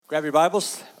Grab your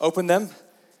Bibles, open them.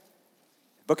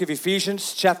 Book of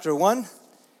Ephesians, chapter 1.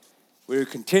 We're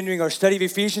continuing our study of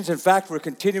Ephesians. In fact, we're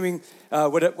continuing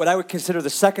what I would consider the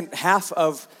second half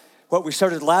of what we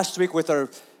started last week with our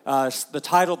the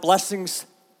title, Blessings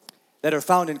That Are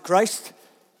Found in Christ.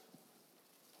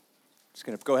 Just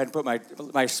going to go ahead and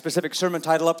put my specific sermon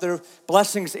title up there,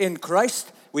 Blessings in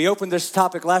Christ. We opened this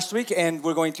topic last week, and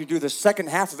we're going to do the second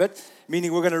half of it,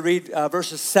 meaning we're going to read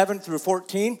verses 7 through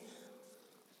 14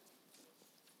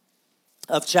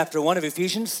 of chapter 1 of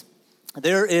Ephesians.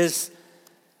 There is,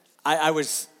 I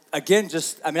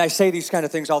say these kind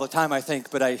of things all the time, I think,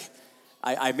 but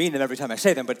I mean them every time I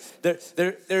say them, but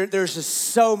there's just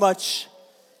so much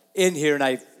in here,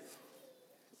 and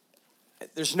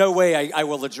there's no way I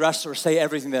will address or say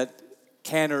everything that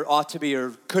can or ought to be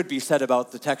or could be said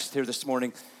about the text here this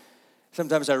morning.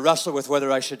 Sometimes I wrestle with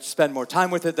whether I should spend more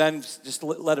time with it then, just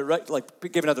let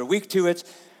it, give another week to it.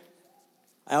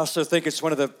 I also think it's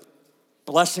one of the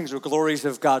blessings or glories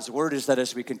of God's Word is that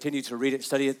as we continue to read it,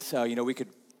 study it, we could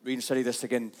read and study this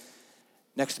again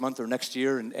next month or next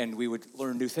year, and we would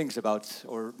learn new things about,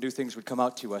 or new things would come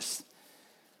out to us.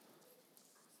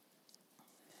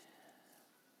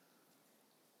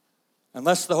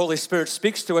 Unless the Holy Spirit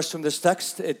speaks to us from this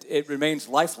text, it remains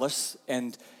lifeless,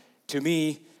 and to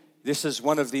me, this is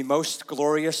one of the most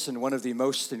glorious and one of the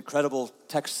most incredible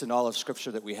texts in all of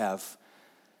Scripture that we have.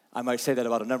 I might say that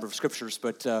about a number of Scriptures,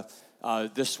 but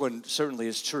this one certainly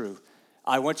is true.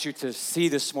 I want you to see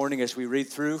this morning as we read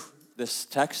through this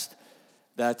text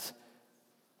that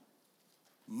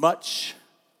much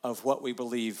of what we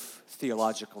believe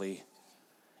theologically,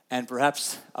 and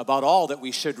perhaps about all that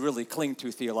we should really cling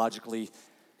to theologically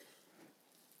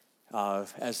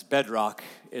as bedrock,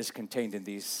 is contained in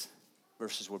these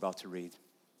verses we're about to read.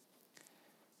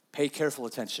 Pay careful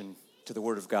attention to the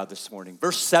Word of God this morning.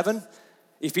 Verse 7,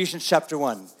 Ephesians chapter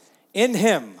 1. In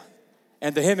Him,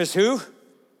 and the Him is who?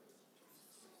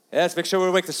 Let's make sure we're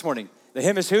awake this morning. The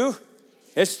Him is who?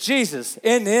 It's Jesus.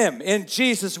 In Him, in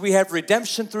Jesus, we have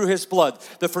redemption through His blood,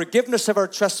 the forgiveness of our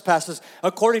trespasses,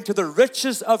 according to the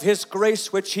riches of His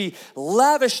grace, which He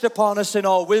lavished upon us in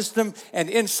all wisdom and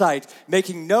insight,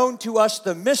 making known to us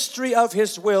the mystery of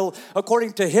His will,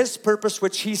 according to His purpose,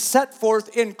 which He set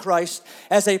forth in Christ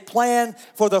as a plan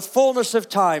for the fullness of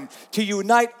time, to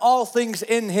unite all things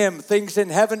in Him, things in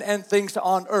heaven and things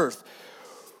on earth.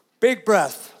 Big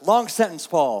breath, long sentence,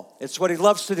 Paul. It's what he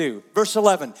loves to do. Verse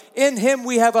 11, in Him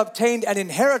we have obtained an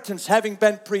inheritance, having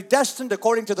been predestined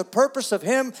according to the purpose of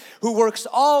Him who works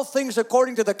all things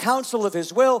according to the counsel of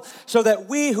His will, so that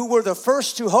we who were the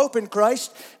first to hope in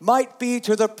Christ might be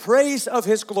to the praise of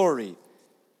His glory.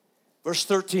 Verse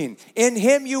 13, in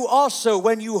Him you also,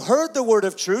 when you heard the word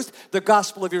of truth, the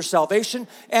gospel of your salvation,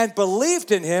 and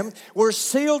believed in Him, were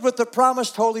sealed with the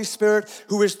promised Holy Spirit,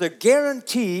 who is the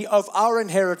guarantee of our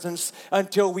inheritance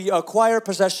until we acquire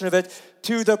possession of it,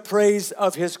 to the praise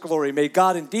of His glory. May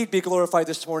God indeed be glorified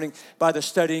this morning by the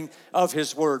studying of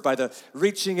His word, by the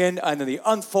reaching in and the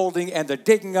unfolding and the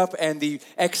digging up and the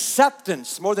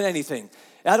acceptance more than anything.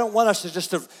 I don't want us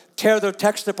to tear the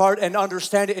text apart and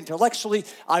understand it intellectually.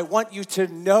 I want you to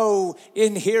know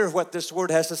in here what this word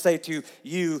has to say to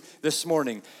you this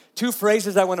morning. Two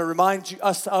phrases I want to remind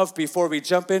us of before we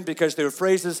jump in, because they're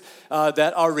phrases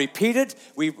that are repeated.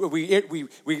 We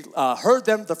heard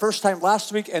them the first time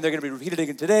last week, and they're going to be repeated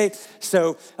again today.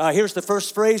 So here's the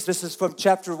first phrase. This is from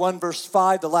chapter 1, verse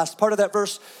 5, the last part of that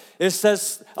verse. It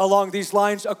says along these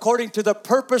lines, according to the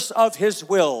purpose of His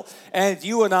will. And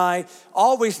you and I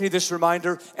always need this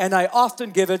reminder, and I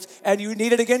often give it, and you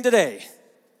need it again today.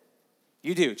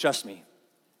 You do, trust me.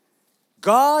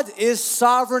 God is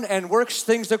sovereign and works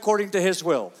things according to His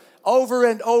will. Over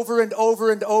and over and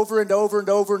over and over and over and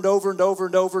over and over and over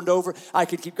and over and over. I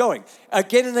could keep going.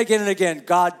 Again and again and again,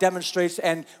 God demonstrates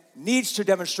and needs to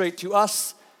demonstrate to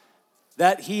us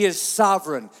that He is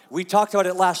sovereign. We talked about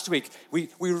it last week. We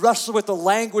wrestled with the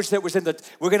language that was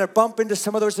we're going to bump into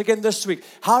some of those again this week.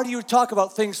 How do you talk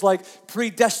about things like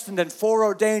predestined and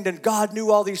foreordained and God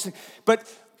knew all these things?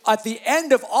 But at the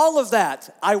end of all of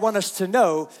that, I want us to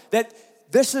know that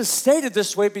this is stated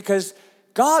this way because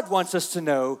God wants us to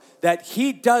know that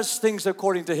He does things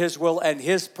according to His will and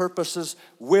His purposes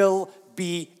will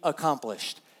be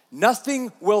accomplished.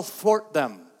 Nothing will thwart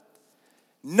them.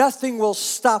 Nothing will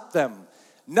stop them.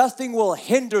 Nothing will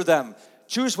hinder them.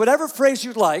 Choose whatever phrase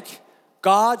you'd like.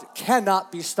 God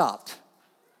cannot be stopped.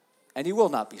 And He will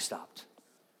not be stopped.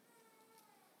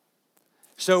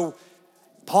 So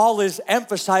Paul is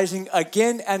emphasizing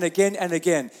again and again and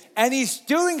again. And he's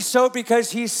doing so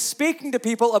because he's speaking to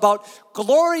people about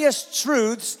glorious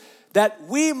truths that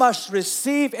we must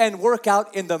receive and work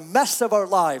out in the mess of our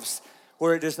lives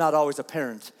where it is not always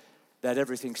apparent that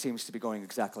everything seems to be going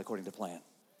exactly according to plan.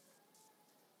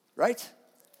 Right?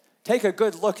 Take a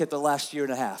good look at the last year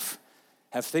and a half.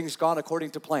 Have things gone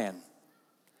according to plan?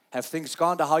 Have things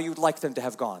gone to how you'd like them to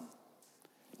have gone?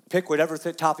 Pick whatever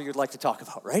topic you'd like to talk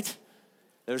about, right?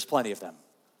 There's plenty of them.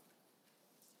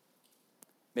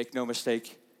 Make no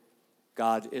mistake,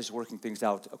 God is working things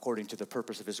out according to the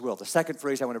purpose of his will. The second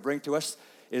phrase I want to bring to us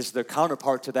is the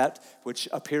counterpart to that, which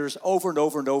appears over and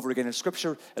over and over again in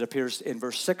Scripture. It appears in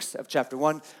verse 6 of chapter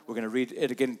 1. We're going to read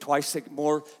it again twice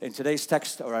more in today's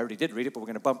text, or I already did read it, but we're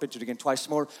going to bump into it again twice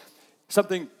more.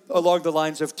 Something along the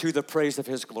lines of, to the praise of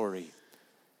his glory.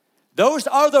 Those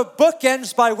are the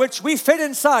bookends by which we fit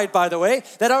inside, by the way,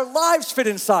 that our lives fit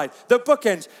inside. The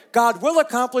bookends. God will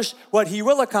accomplish what he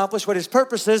will accomplish, what his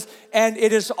purpose is, and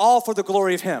it is all for the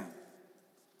glory of him.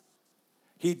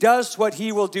 He does what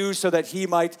he will do so that he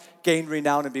might gain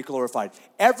renown and be glorified.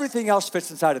 Everything else fits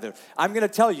inside of there. I'm going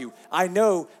to tell you, I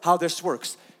know how this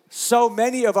works. So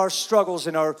many of our struggles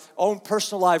in our own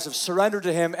personal lives have surrendered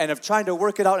to him and of trying to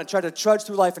work it out and try to trudge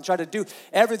through life and try to do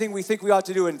everything we think we ought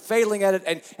to do and failing at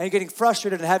it and getting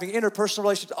frustrated and having interpersonal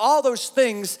relationships. All those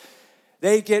things,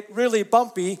 they get really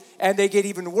bumpy and they get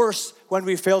even worse when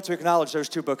we fail to acknowledge those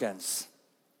two bookends.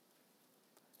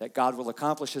 That God will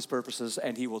accomplish his purposes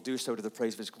and he will do so to the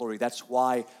praise of his glory. That's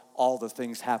why all the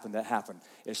things happen that happen,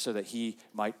 is so that he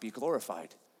might be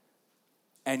glorified.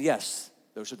 And yes,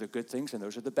 those are the good things and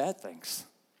those are the bad things.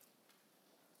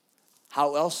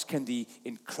 How else can the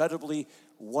incredibly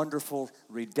wonderful,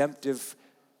 redemptive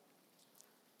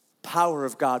power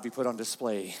of God be put on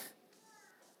display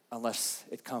unless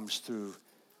it comes through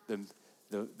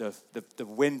the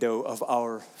window of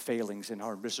our failings and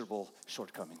our miserable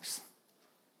shortcomings?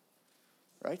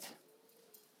 Right?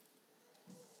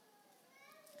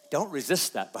 Don't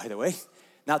resist that, by the way.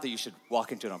 Not that you should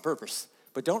walk into it on purpose,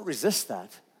 but don't resist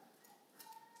that.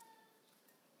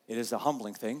 It is a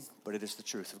humbling thing, but it is the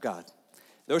truth of God.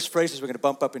 Those phrases we're going to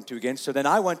bump up into again. So then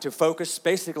I want to focus.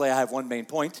 Basically, I have one main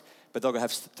point, but they'll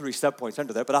have 3 sub-points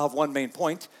under that. But I'll have one main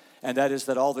point, and that is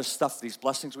that all this stuff, these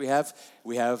blessings we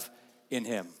have in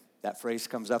him. That phrase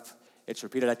comes up. It's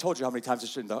repeated. I told you how many times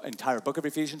it's in the entire book of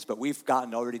Ephesians, but we've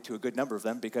gotten already to a good number of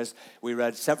them because we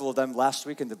read several of them last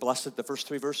week in the first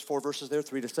 4 verses there,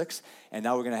 3 to 6, and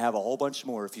now we're going to have a whole bunch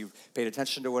more. If you paid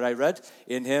attention to what I read,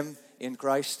 in him, in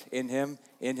Christ, in him,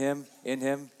 in him, in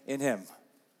him, in him.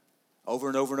 Over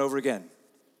and over and over again.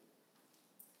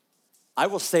 I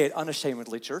will say it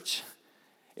unashamedly, church.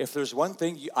 If there's one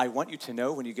thing I want you to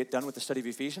know when you get done with the study of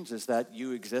Ephesians, is that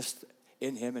you exist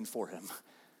in him and for him.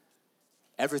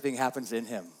 Everything happens in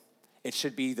him. It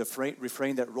should be the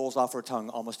refrain that rolls off our tongue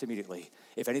almost immediately.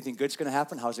 If anything good's going to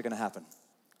happen, how's it going to happen?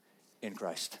 In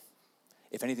Christ.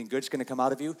 If anything good's going to come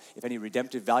out of you, if any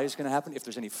redemptive value is going to happen, if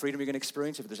there's any freedom you're going to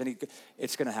experience,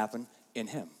 it's going to happen in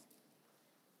him.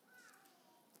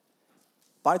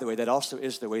 By the way, that also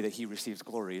is the way that he receives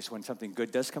glory, is when something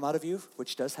good does come out of you,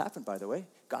 which does happen, by the way.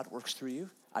 God works through you.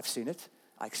 I've seen it.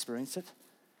 I experienced it.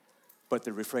 But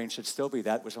the refrain should still be,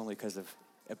 that was only because of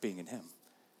being in him.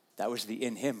 That was the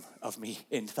in him of me,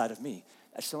 inside of me.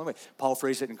 That's the only way. Paul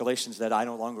phrased it in Galatians that I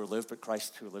no longer live, but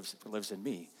Christ who lives in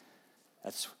me.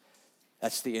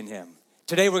 That's the in him.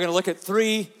 Today we're going to look at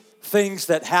 3 things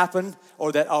that happen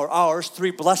or that are ours,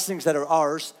 3 blessings that are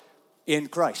ours in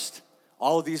Christ.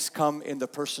 All of these come in the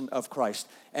person of Christ.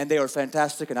 And they are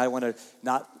fantastic, and I want to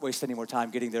not waste any more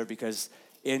time getting there because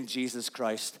in Jesus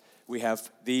Christ we have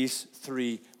these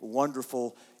 3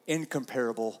 wonderful,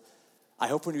 incomparable. I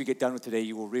hope when we get done with today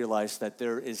you will realize that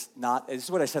there is not, this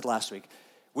is what I said last week,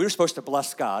 we were supposed to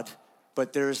bless God,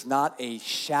 but there is not a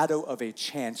shadow of a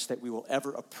chance that we will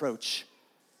ever approach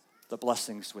the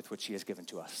blessings with which he has given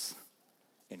to us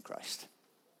in Christ.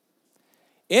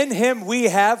 In him we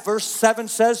have, verse 7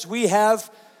 says, we have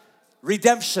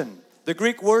redemption. The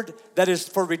Greek word that is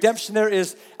for redemption there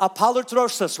is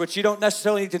apollutrosis, which you don't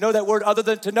necessarily need to know that word other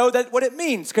than to know that what it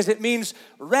means, because it means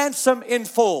ransom in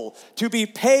full, to be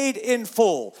paid in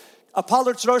full.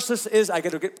 Apollutrosis is, I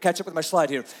got to catch up with my slide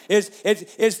here,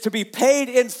 is to be paid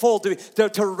in full,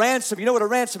 to ransom. You know what a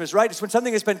ransom is, right? It's when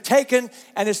something has been taken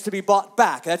and is to be bought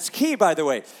back. That's key, by the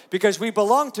way, because we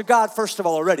belong to God, first of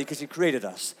all, already, because he created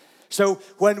us. So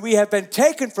when we have been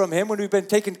taken from him, when we've been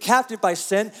taken captive by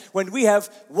sin, when we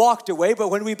have walked away, but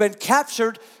when we've been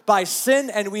captured by sin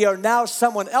and we are now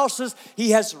someone else's,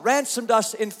 he has ransomed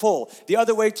us in full. The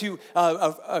other way to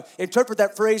interpret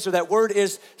that phrase or that word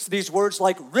is these words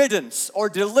like riddance or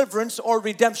deliverance or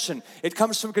redemption. It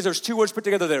comes from, because there's two words put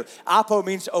together there. Apo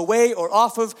means away or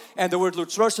off of, and the word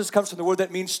lutrosis comes from the word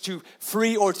that means to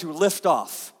free or to lift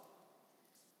off,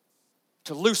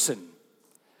 to loosen.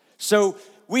 So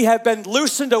we have been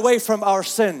loosened away from our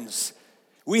sins.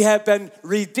 We have been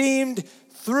redeemed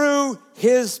through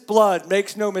his blood.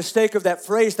 Makes no mistake of that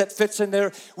phrase that fits in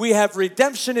there. We have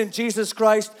redemption in Jesus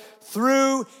Christ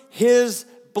through his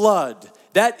blood.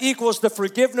 That equals the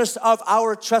forgiveness of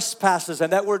our trespasses.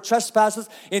 And that word trespasses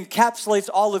encapsulates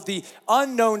all of the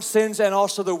unknown sins and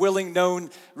also the willing known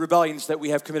rebellions that we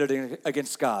have committed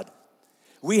against God.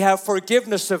 We have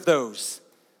forgiveness of those.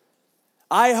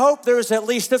 I hope there's at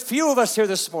least a few of us here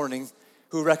this morning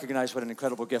who recognize what an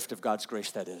incredible gift of God's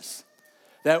grace that is.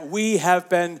 That we have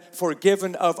been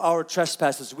forgiven of our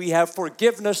trespasses. We have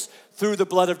forgiveness through the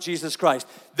blood of Jesus Christ.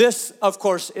 This, of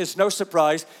course, is no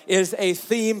surprise, is a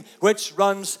theme which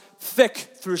runs thick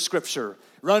through Scripture.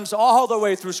 Runs all the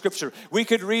way through Scripture. I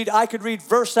could read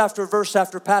verse after verse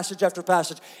after passage after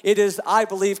passage. It is, I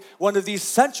believe, one of these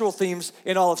central themes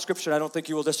in all of Scripture. I don't think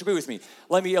you will disagree with me.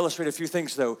 Let me illustrate a few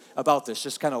things, though, about this.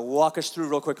 Just kind of walk us through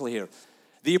real quickly here.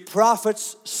 The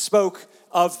prophets spoke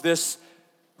of this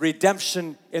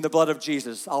redemption in the blood of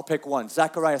Jesus. I'll pick one.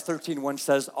 Zechariah 13:1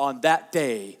 says, on that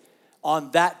day,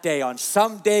 on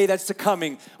some day that's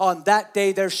coming, on that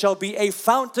day there shall be a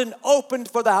fountain opened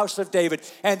for the house of David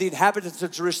and the inhabitants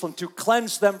of Jerusalem to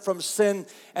cleanse them from sin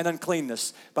and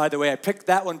uncleanness. By the way, I picked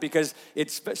that one because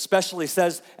it especially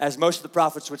says, as most of the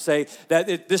prophets would say, that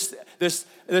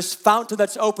this fountain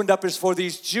that's opened up is for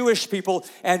these Jewish people,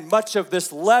 and much of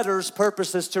this letter's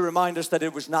purpose is to remind us that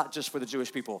it was not just for the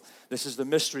Jewish people. This is the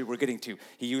mystery we're getting to.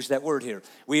 He used that word here.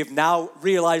 We have now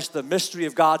realized the mystery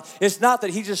of God. It's not that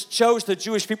he just chose the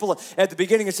Jewish people at the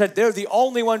beginning and said, they're the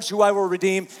only ones who I will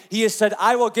redeem. He has said,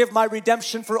 I will give my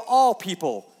redemption for all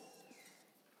people.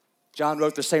 John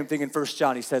wrote the same thing in 1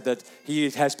 John. He said that he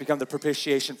has become the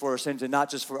propitiation for our sins, and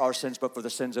not just for our sins, but for the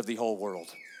sins of the whole world.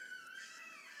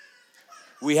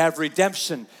 We have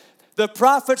redemption. The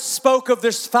prophets spoke of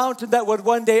this fountain that would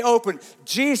one day open.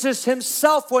 Jesus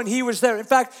himself, when he was there, in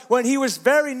fact, when he was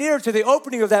very near to the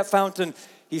opening of that fountain,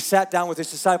 he sat down with his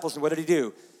disciples, and what did he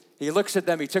do? He looks at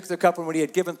them, he took the cup, and when he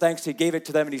had given thanks, he gave it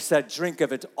to them, and he said, drink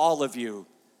of it, all of you.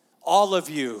 All of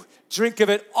you, drink of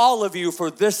it, all of you, for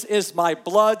this is my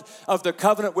blood of the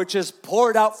covenant, which is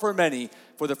poured out for many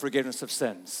for the forgiveness of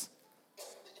sins.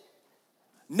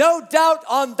 No doubt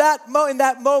in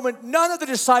that moment, none of the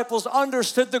disciples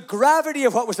understood the gravity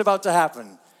of what was about to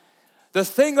happen. The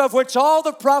thing of which all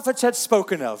the prophets had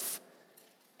spoken of.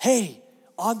 Hey,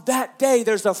 on that day,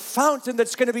 there's a fountain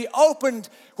that's going to be opened,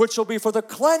 which will be for the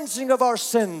cleansing of our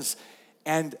sins.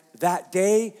 And that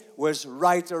day was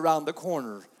right around the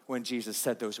corner when Jesus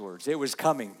said those words. It was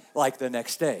coming like the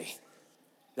next day.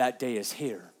 That day is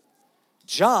here.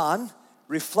 John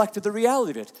reflected the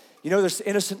reality of it. You know this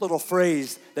innocent little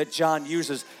phrase that John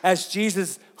uses as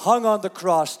Jesus hung on the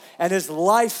cross and his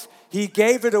life, he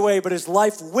gave it away, but his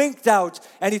life winked out.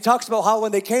 And he talks about how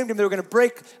when they came to him, they were going to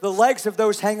break the legs of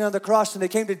those hanging on the cross, and they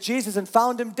came to Jesus and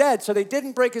found him dead. So they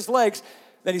didn't break his legs.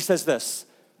 Then he says this,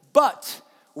 but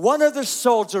one of the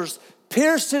soldiers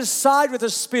pierced his side with a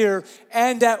spear,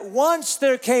 and at once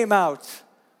there came out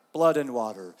blood and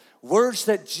water. Words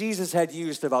that Jesus had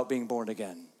used about being born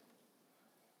again.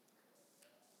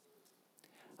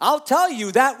 I'll tell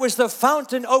you, that was the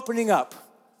fountain opening up.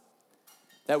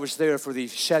 That was there for the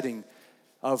shedding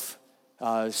of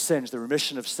sins, the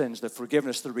remission of sins, the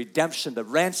forgiveness, the redemption, the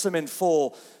ransom in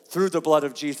full through the blood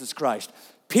of Jesus Christ.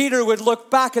 Peter would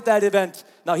look back at that event.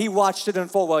 Now, he watched it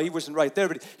unfold. Well, he wasn't right there,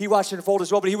 but he watched it unfold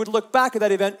as well. But he would look back at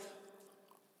that event,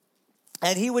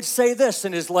 and he would say this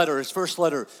in his letter, his first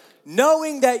letter,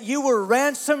 knowing that you were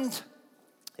ransomed,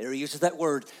 here he uses that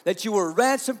word, that you were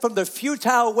ransomed from the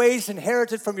futile ways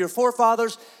inherited from your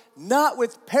forefathers, not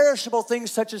with perishable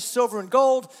things such as silver and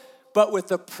gold, but with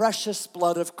the precious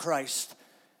blood of Christ,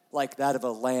 like that of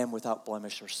a lamb without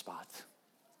blemish or spot.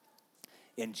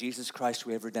 In Jesus Christ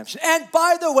we have redemption. And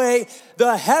by the way,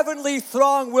 the heavenly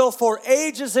throng will for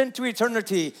ages into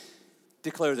eternity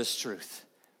declare this truth.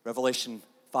 Revelation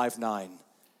 5:9.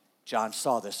 John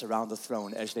saw this around the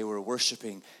throne as they were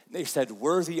worshiping. They said,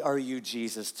 worthy are you,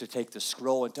 Jesus, to take the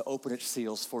scroll and to open its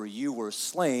seals, for you were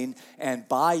slain, and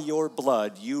by your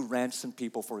blood you ransomed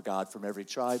people for God from every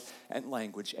tribe and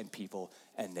language and people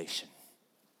and nation.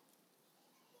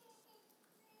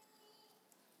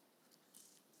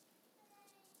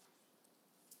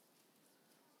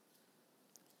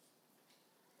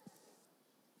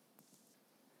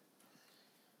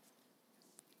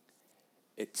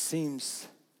 it seems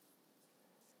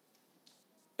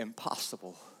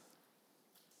impossible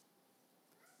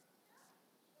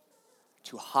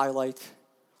to highlight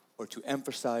or to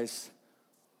emphasize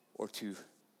or to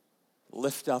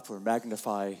lift up or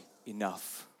magnify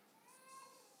enough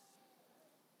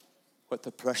what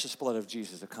the precious blood of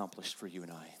Jesus accomplished for you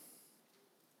and I.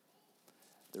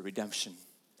 The redemption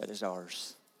that is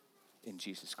ours in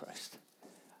Jesus Christ.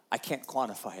 I can't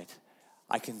quantify it.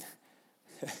 I can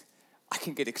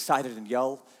get excited and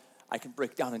yell. I can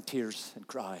break down in tears and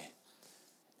cry.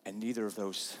 And neither of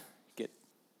those get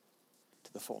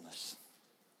to the fullness.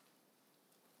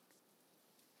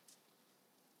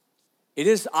 It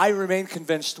is, I remain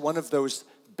convinced, one of those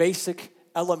basic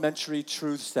elementary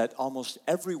truths that almost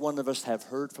every one of us have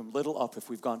heard from little up if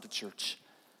we've gone to church,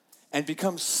 and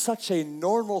becomes such a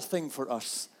normal thing for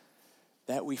us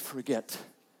that we forget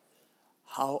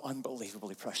how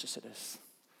unbelievably precious it is.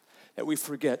 That we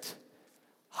forget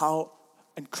how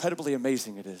incredibly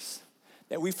amazing it is.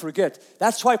 That we forget.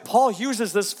 That's why Paul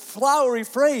uses this flowery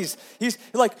phrase. He's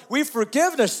like, we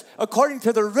forgiveness according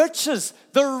to the riches,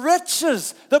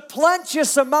 the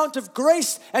plenteous amount of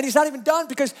grace. And he's not even done,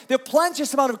 because the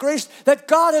plenteous amount of grace that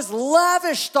God has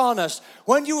lavished on us.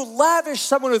 When you lavish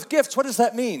someone with gifts, what does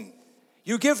that mean?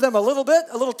 You give them a little bit,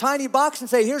 a little tiny box, and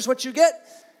say, here's what you get.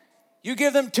 You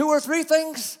give them 2 or 3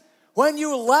 things. When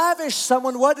you lavish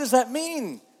someone, what does that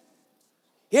mean?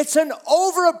 It's an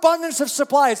overabundance of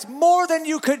supply. It's more than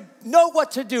you could know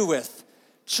what to do with.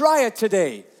 Try it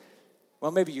today.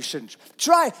 Well, maybe you shouldn't.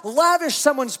 Lavish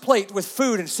someone's plate with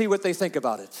food and see what they think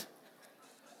about it.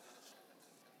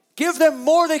 Give them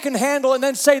more they can handle, and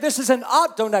then say this is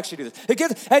don't actually do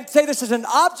this. And say this is an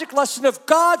object lesson of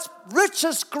God's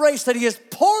richest grace that He has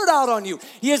poured out on you.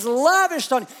 He has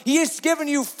lavished on you. He has given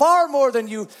you far more than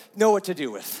you know what to do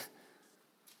with.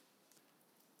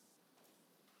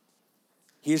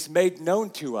 He has made known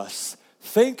to us.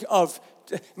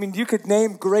 You could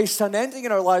name grace unending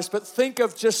in our lives, but think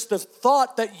of just the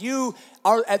thought that you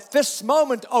are at this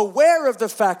moment aware of the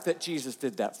fact that Jesus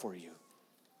did that for you.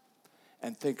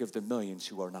 And think of the millions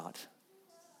who are not.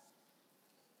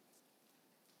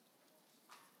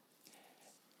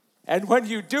 And when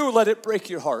you do, let it break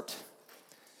your heart.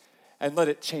 And let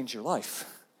it change your life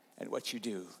and what you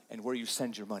do and where you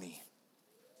send your money.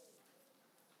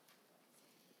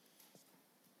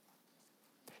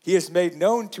 He has made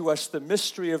known to us the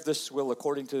mystery of this will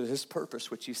according to His purpose,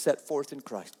 which He set forth in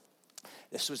Christ.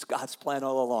 This was God's plan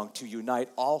all along, to unite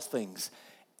all things,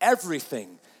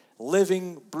 everything,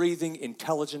 living, breathing,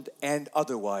 intelligent, and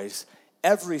otherwise,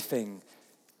 everything,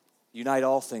 unite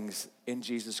all things in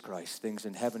Jesus Christ, things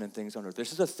in heaven and things on earth.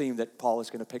 This is a theme that Paul is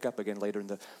going to pick up again later in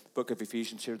the book of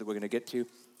Ephesians here that we're going to get to.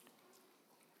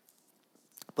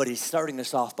 But he's starting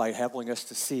this off by helping us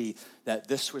to see that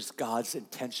this was God's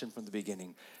intention from the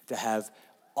beginning, to have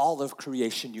all of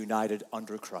creation united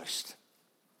under Christ.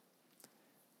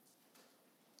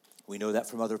 We know that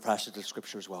from other passages of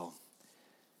Scripture as well.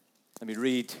 Let me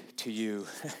read to you.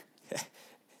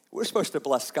 We're supposed to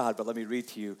bless God, but let me read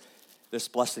to you this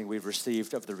blessing we've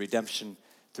received of the redemption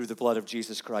through the blood of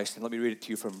Jesus Christ. And let me read it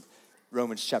to you from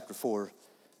Romans chapter 4,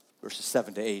 verses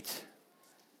 7 to 8.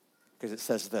 Because it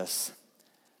says this.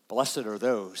 Blessed are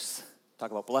those,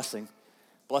 talk about blessing,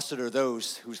 blessed are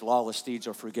those whose lawless deeds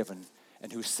are forgiven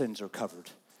and whose sins are covered.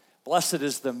 Blessed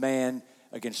is the man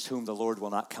against whom the Lord will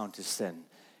not count his sin.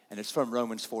 And it's from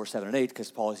Romans 4, 7, and 8,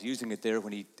 because Paul is using it there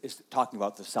when he is talking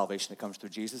about the salvation that comes through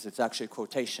Jesus. It's actually a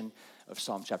quotation of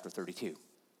Psalm chapter 32.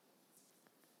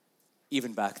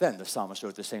 Even back then, the psalmist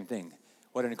wrote the same thing.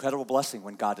 What an incredible blessing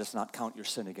when God does not count your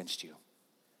sin against you.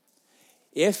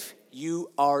 If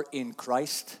you are in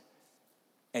Christ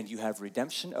and you have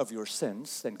redemption of your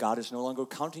sins, then God is no longer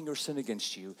counting your sin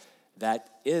against you. That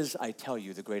is, I tell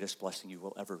you, the greatest blessing you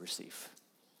will ever receive.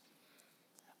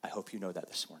 I hope you know that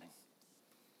this morning.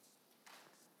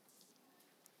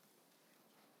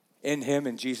 In Him,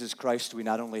 in Jesus Christ, we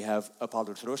not only have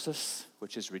apolutrosis,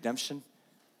 which is redemption,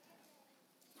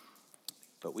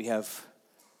 but we have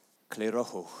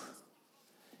kleroho.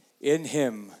 In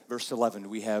Him, verse 11,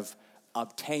 we have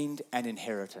obtained an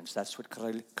inheritance. That's what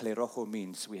kleroho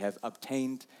means. We have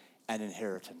obtained an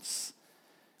inheritance.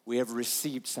 We have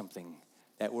received something.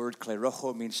 That word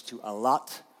kleroho means to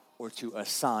allot or to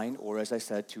assign, or as I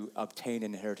said, to obtain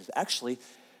an inheritance. Actually,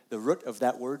 the root of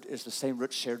that word is the same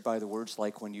root shared by the words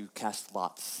like when you cast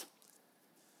lots.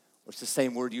 It's the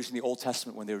same word used in the Old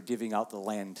Testament when they were divvying out the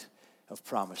land of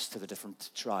promise to the different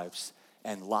tribes.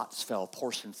 And lots fell,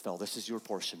 portions fell. This is your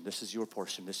portion, this is your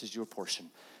portion, this is your portion.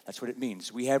 That's what it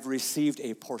means. We have received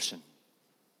a portion.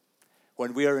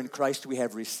 When we are in Christ, we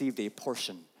have received a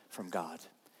portion from God.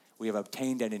 we have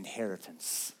obtained an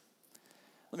inheritance.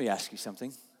 Let me ask you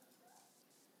something.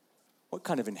 What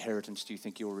kind of inheritance do you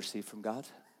think you will receive from God?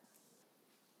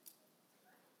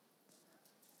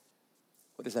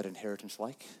 What is that inheritance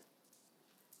like?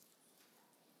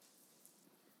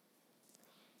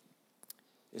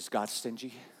 Is God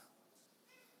stingy?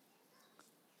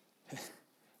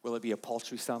 Will it be a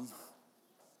paltry sum?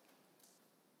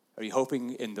 Are you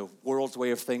hoping in the world's way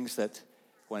of things that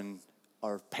when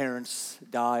our parents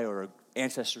die or our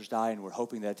ancestors die, and we're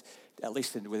hoping that at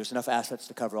least there's enough assets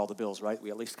to cover all the bills, right? We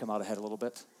at least come out ahead a little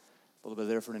bit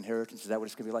there for an inheritance. Is that what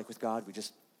it's going to be like with God? We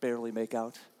just barely make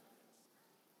out?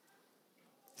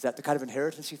 Is that the kind of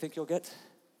inheritance you think you'll get?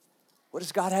 What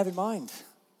does God have in mind?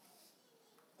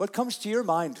 What comes to your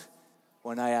mind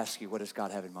when I ask you, what does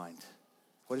God have in mind?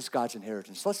 What is God's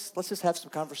inheritance? Let's just have some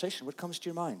conversation. What comes to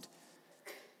your mind?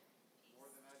 More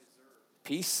than I deserve.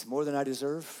 Peace, more than I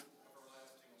deserve.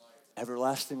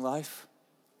 Everlasting life.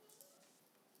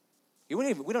 We don't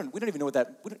even know what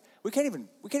that. We can't even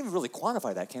really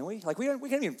quantify that, can we? Like we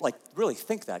can't even like really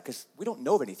think that because we don't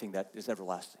know of anything that is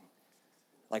everlasting.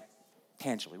 Like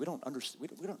tangibly, we don't understand.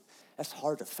 We don't. That's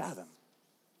hard to fathom.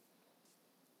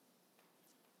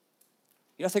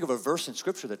 I think of a verse in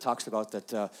Scripture that talks about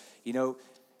that.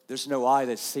 There's no eye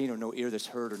that's seen or no ear that's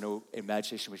heard or no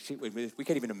imagination. We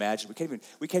can't even imagine.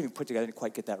 We can't even put together and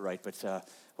quite get that right. But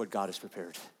what God has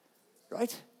prepared,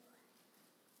 right?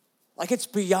 Like it's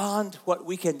beyond what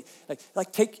we can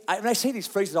like take. I say these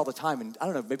phrases all the time, and I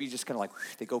don't know. Maybe you just kind of like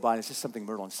they go by, and it's just something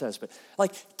Merlin says. But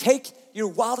like, take your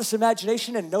wildest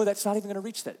imagination and know that's not even going to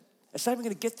reach that. It's not even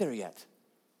going to get there yet.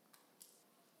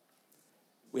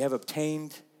 We have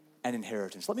obtained an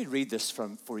inheritance. Let me read this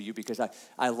for you because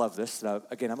I love this.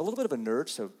 Again, I'm a little bit of a nerd,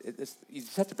 so you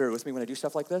just have to bear with me when I do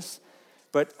stuff like this.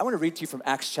 But I want to read to you from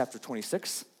Acts chapter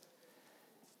 26.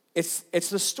 It's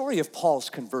the story of Paul's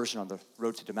conversion on the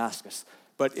road to Damascus.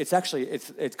 But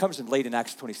it comes in late in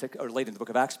Acts 26, or late in the book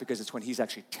of Acts, because it's when he's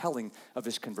actually telling of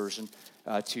his conversion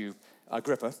to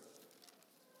Agrippa.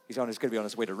 He's going to be on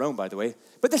his way to Rome, by the way.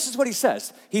 But this is what he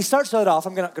says. He starts that off.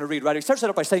 I'm not going to read right. He starts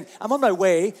that off by saying, I'm on my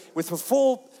way with the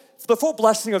full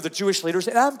blessing of the Jewish leaders,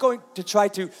 and I'm going to try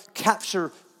to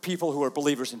capture people who are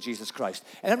believers in Jesus Christ.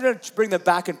 And I'm going to bring them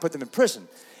back and put them in prison.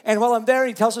 And while I'm there,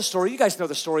 he tells a story. You guys know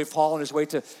the story of Paul on his way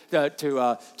to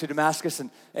Damascus,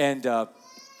 and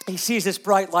he sees this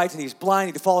bright light, and he's blind,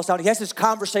 and he falls down. He has this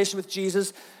conversation with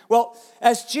Jesus. Well,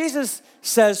 as Jesus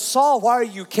says, Saul, why are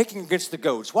you kicking against the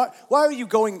goads? Why are you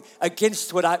going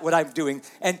against what I'm doing?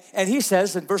 And he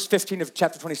says in verse 15 of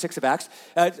chapter 26 of Acts,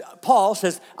 Paul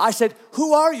says, I said,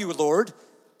 who are you, Lord?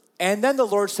 And then the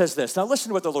Lord says this. Now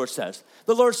listen to what the Lord says.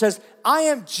 The Lord says, I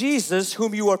am Jesus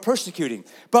whom you are persecuting.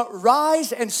 But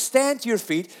rise and stand to your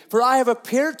feet, for I have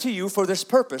appeared to you for this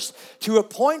purpose, to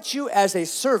appoint you as a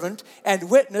servant and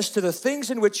witness to the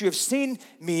things in which you have seen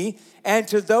me, and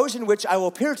to those in which I will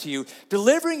appear to you,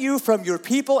 delivering you from your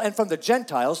people and from the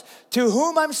Gentiles, to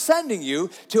whom I'm sending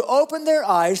you, to open their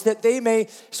eyes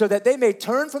so that they may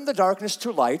turn from the darkness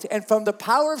to light and from the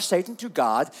power of Satan to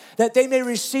God, that they may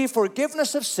receive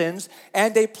forgiveness of sins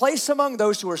and a place among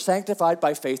those who are sanctified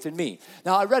by faith in me.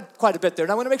 Now, I read quite a bit there,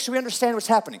 and I want to make sure we understand what's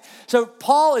happening. So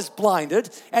Paul is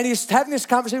blinded, and he's having this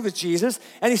conversation with Jesus,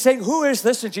 and he's saying, who is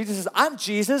this? And Jesus says, I'm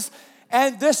Jesus,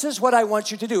 and this is what I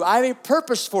want you to do. I have a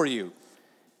purpose for you.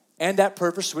 And that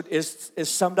purpose is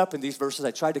summed up in these verses.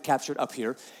 I tried to capture it up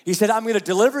here. He said, I'm going to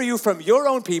deliver you from your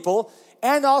own people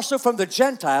and also from the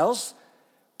Gentiles.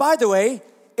 By the way,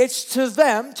 it's to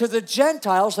them, to the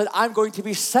Gentiles, that I'm going to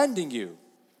be sending you.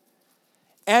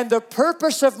 And the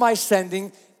purpose of my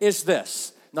sending is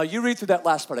this. Now, you read through that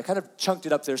last part. I kind of chunked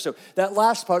it up there. So that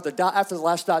last part, the dot after the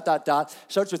last ...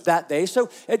 starts with that day. So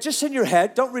just in your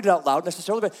head, don't read it out loud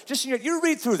necessarily, but just in your, you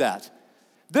read through that.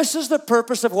 This is the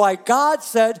purpose of why God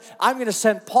said, I'm going to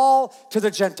send Paul to the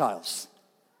Gentiles.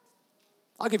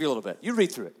 I'll give you a little bit. You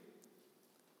read through it.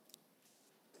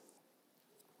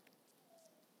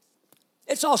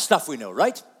 It's all stuff we know,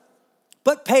 right?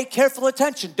 But pay careful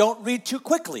attention. Don't read too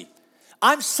quickly.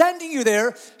 I'm sending you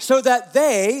there so that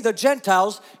they, the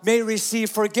Gentiles, may receive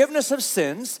forgiveness of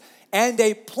sins and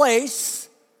a place.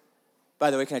 By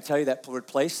the way, can I tell you that word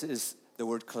place is the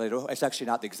word kleroho? It's actually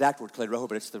not the exact word kleroho,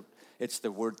 but it's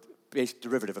the word-based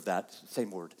derivative of that,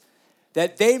 same word.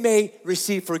 That they may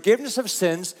receive forgiveness of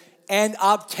sins and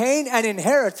obtain an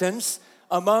inheritance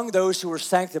among those who are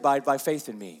sanctified by faith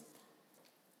in me.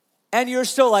 And you're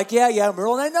still like, yeah,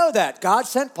 Merlin, I know that. God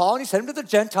sent Paul, and he sent him to the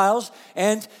Gentiles,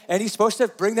 and he's supposed to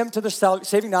bring them to the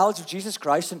saving knowledge of Jesus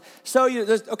Christ. And so,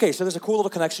 there's a cool little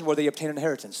connection where they obtain an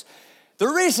inheritance. The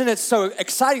reason it's so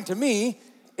exciting to me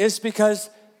is because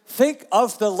think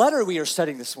of the letter we are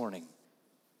studying this morning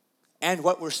and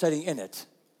what we're studying in it.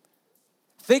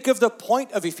 Think of the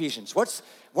point of Ephesians. What's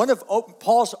one of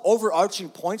Paul's overarching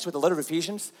points with the letter of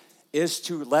Ephesians is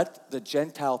to let the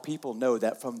Gentile people know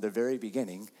that from the very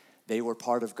beginning, they were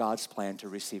part of God's plan to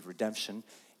receive redemption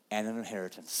and an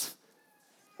inheritance.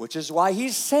 Which is why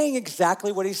he's saying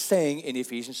exactly what he's saying in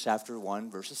Ephesians chapter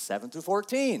 1, verses 7 through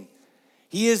 14.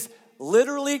 He is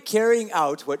literally carrying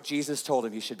out what Jesus told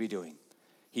him he should be doing.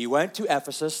 He went to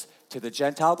Ephesus, to the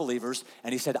Gentile believers,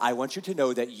 and he said, I want you to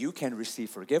know that you can receive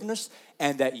forgiveness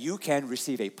and that you can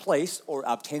receive a place or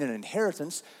obtain an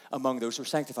inheritance among those who are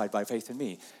sanctified by faith in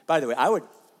me. By the way,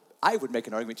 I would make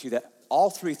an argument to you that all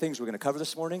three things we're going to cover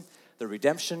this morning, the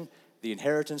redemption, the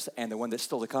inheritance, and the one that's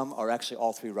still to come, are actually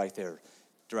all three right there,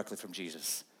 directly from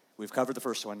Jesus. We've covered the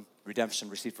first one, redemption,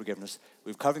 receive forgiveness.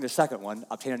 We've covered the second one,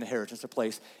 obtain an inheritance, a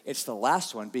place. It's the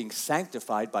last one, being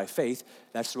sanctified by faith.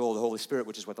 That's the role of the Holy Spirit,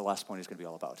 which is what the last point is going to be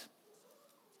all about.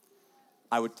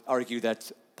 I would argue that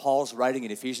Paul's writing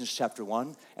in Ephesians chapter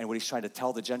 1 and what he's trying to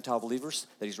tell the Gentile believers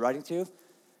that he's writing to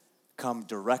come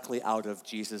directly out of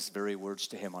Jesus' very words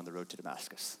to him on the road to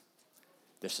Damascus.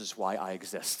 This is why I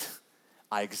exist.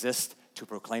 I exist to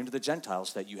proclaim to the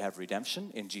Gentiles that you have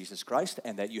redemption in Jesus Christ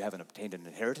and that you have obtained an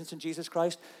inheritance in Jesus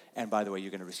Christ. And by the way,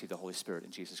 you're going to receive the Holy Spirit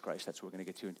in Jesus Christ. That's what we're going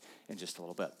to get to in just a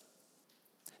little bit.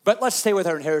 But let's stay with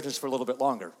our inheritance for a little bit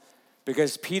longer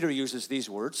because Peter uses these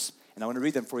words, and I want to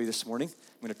read them for you this morning.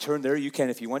 I'm going to turn there. You can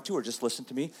if you want to, or just listen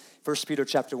to me. 1 Peter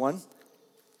chapter 1.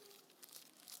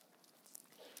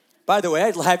 By the way,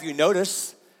 I'd have you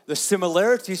notice the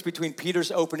similarities between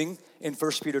Peter's opening in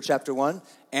 1 Peter chapter 1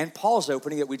 and Paul's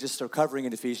opening that we just are covering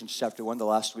in Ephesians chapter 1 the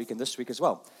last week and this week as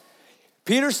well.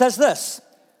 Peter says this,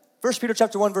 1 Peter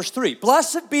chapter 1, verse 3,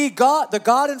 Blessed be God, the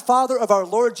God and Father of our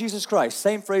Lord Jesus Christ,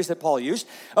 same phrase that Paul used.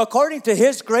 According to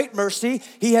his great mercy,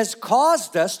 he has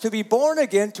caused us to be born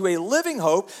again to a living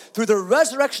hope through the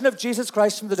resurrection of Jesus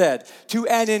Christ from the dead, to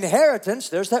an inheritance,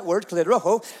 there's that word,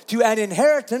 kleroho, to an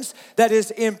inheritance that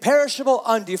is imperishable,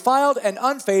 undefiled, and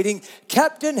unfading,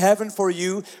 kept in heaven for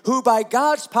you, who by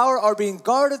God's power are being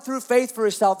guarded through faith for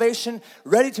his salvation,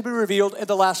 ready to be revealed in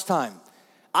the last time.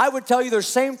 I would tell you there's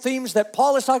same themes that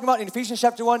Paul is talking about in Ephesians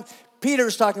chapter 1, Peter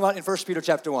is talking about in 1 Peter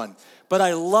chapter 1. But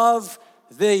I love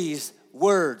these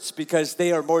words because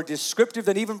they are more descriptive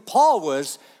than even Paul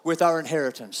was with our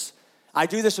inheritance. I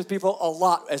do this with people a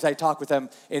lot as I talk with them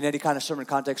in any kind of sermon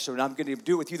context, and I'm going to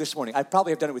do it with you this morning. I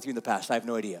probably have done it with you in the past. I have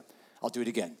no idea. I'll do it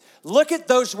again. Look at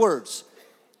those words.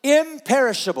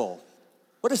 Imperishable.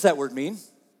 What does that word mean?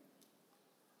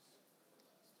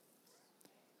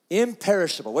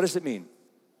 Imperishable. What does it mean?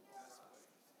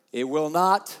 It will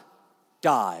not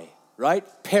die, right?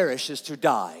 Perish is to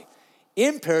die.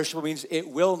 Imperishable means it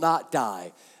will not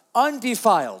die.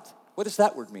 Undefiled. What does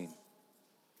that word mean?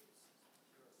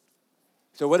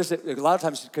 So what is it? A lot of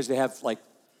times because they have like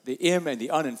the im and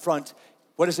the un in front,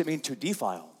 what does it mean to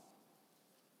defile?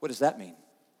 What does that mean?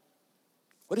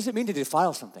 What does it mean to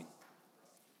defile something?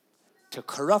 To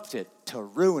corrupt it, to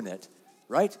ruin it,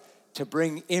 right? To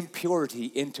bring impurity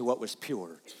into what was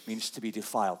pure means to be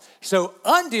defiled. So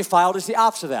undefiled is the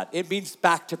opposite of that. It means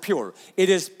back to pure. It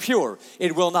is pure.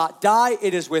 It will not die.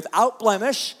 It is without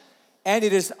blemish, and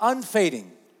it is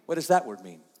unfading. What does that word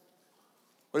mean?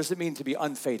 What does it mean to be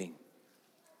unfading?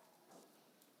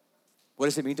 What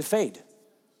does it mean to fade?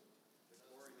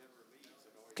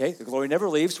 Okay, the glory never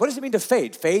leaves. What does it mean to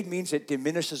fade? Fade means it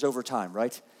diminishes over time,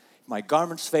 right? If my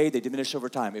garments fade, they diminish over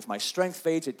time. If my strength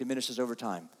fades, it diminishes over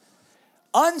time.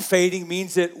 Unfading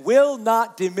means it will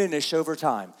not diminish over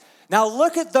time. Now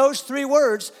look at those three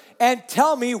words and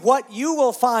tell me what you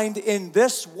will find in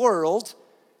this world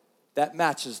that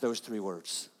matches those three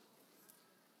words.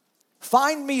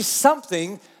 Find me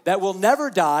something that will never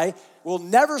die, will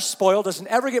never spoil, doesn't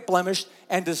ever get blemished,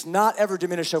 and does not ever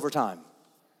diminish over time.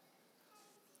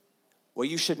 Well,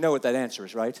 you should know what that answer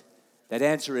is, right? That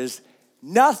answer is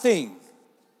nothing.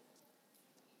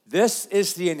 This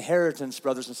is the inheritance,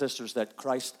 brothers and sisters, that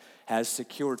Christ has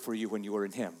secured for you when you are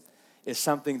in him. It's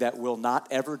something that will not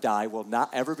ever die, will not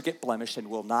ever get blemished, and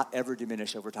will not ever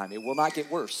diminish over time. It will not get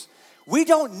worse. We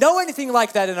don't know anything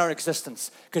like that in our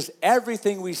existence because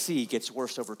everything we see gets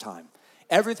worse over time.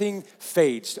 Everything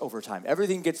fades over time.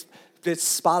 Everything gets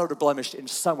spotted or blemished in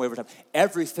some way over time.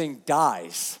 Everything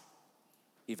dies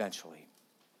eventually.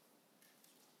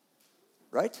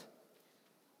 Right?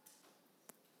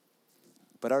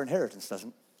 But our inheritance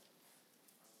doesn't.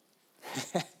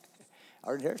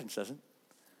 Our inheritance doesn't.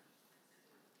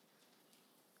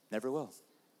 Never will.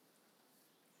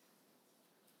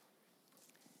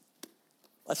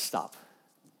 Let's stop.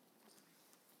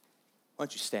 Why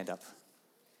don't you stand up?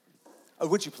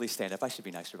 Would you please stand up? I should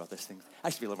be nicer about this thing. I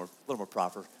should be a little more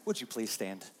proper. Would you please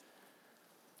stand?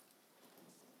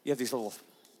 You have these little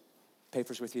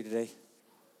papers with you today?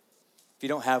 If you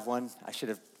don't have one, I should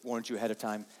have warned you ahead of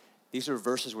time. These are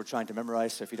verses we're trying to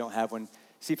memorize, so if you don't have one,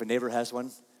 see if a neighbor has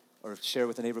one or share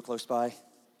with a neighbor close by.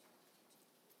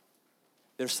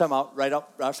 There's some right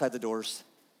outside the doors.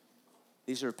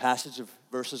 These are passage of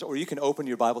verses, or you can open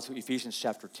your Bible to Ephesians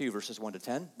chapter 2, verses 1 to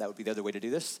 10. That would be the other way to do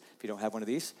this if you don't have one of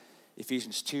these.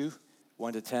 Ephesians 2,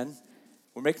 1 to 10.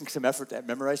 We're making some effort at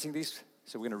memorizing these,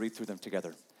 so we're going to read through them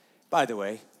together. By the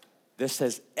way, this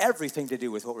has everything to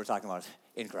do with what we're talking about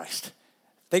in Christ.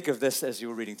 Think of this as you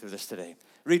were reading through this today.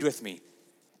 Read with me.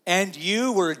 And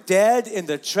you were dead in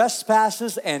the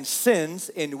trespasses and sins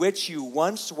in which you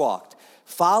once walked,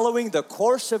 following the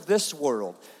course of this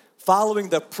world, following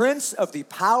the prince of the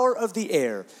power of the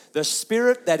air, the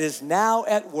spirit that is now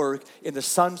at work in the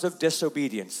sons of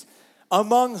disobedience,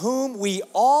 among whom we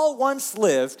all once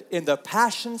lived in the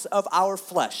passions of our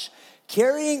flesh,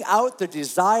 carrying out the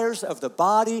desires of the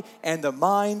body and the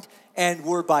mind, and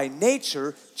were by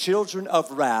nature children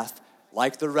of wrath,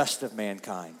 like the rest of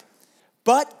mankind.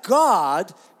 But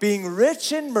God, being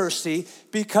rich in mercy,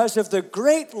 because of the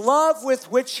great love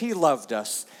with which he loved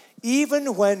us,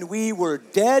 even when we were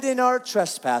dead in our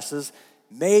trespasses,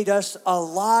 made us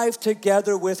alive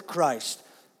together with Christ.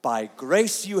 By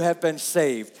grace you have been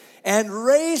saved, and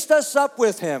raised us up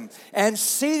with him, and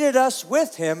seated us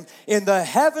with him in the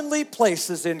heavenly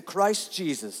places in Christ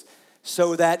Jesus,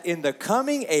 so that in the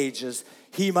coming ages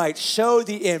he might show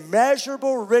the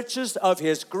immeasurable riches of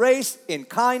his grace in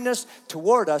kindness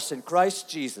toward us in Christ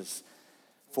Jesus.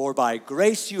 For by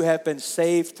grace you have been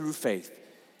saved through faith.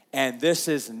 And this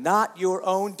is not your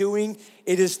own doing,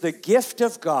 it is the gift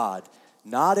of God,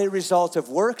 not a result of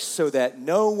works, so that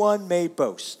no one may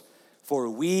boast. For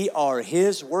we are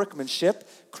his workmanship,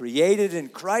 created in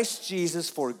Christ Jesus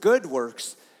for good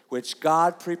works, which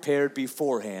God prepared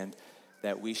beforehand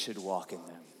that we should walk in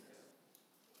them.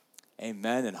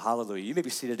 Amen and hallelujah. You may be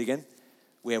seated again.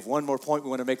 We have one more point we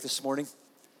want to make this morning.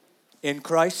 In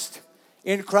Christ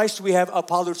we have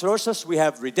apolluterosis, we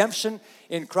have redemption.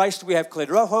 In Christ we have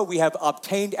kleroho, we have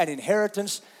obtained an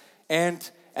inheritance. And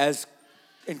as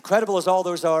incredible as all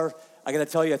those are, I got to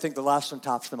tell you, I think the last one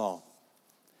tops them all.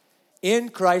 In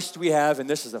Christ we have, and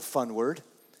this is a fun word,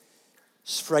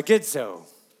 sphragidzo.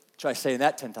 Try saying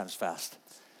that 10 times fast.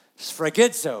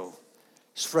 Sphragidzo.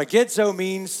 Sphragidzo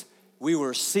means we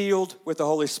were sealed with the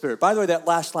Holy Spirit. By the way, that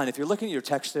last line, if you're looking at your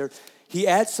text there, he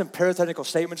adds some parenthetical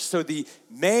statements. So the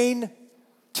main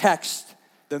text,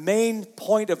 the main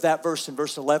point of that verse in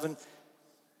verse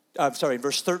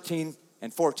 13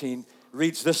 and 14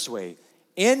 reads this way.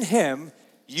 In him,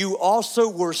 you also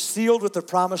were sealed with the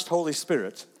promised Holy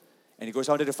Spirit. And he goes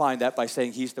on to define that by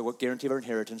saying he's the guarantee of our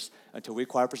inheritance until we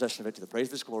acquire possession of it to the praise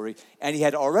of his glory. And he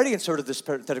had already inserted this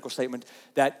parenthetical statement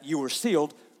that you were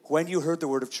sealed when you heard the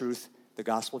word of truth, the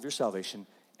gospel of your salvation,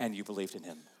 and you believed in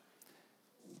him.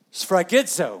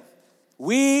 Sphragidzo.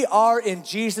 We are in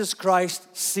Jesus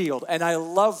Christ sealed. And I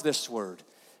love this word.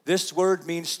 This word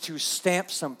means to stamp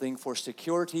something for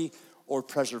security or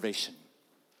preservation.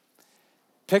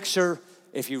 Picture,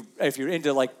 if you're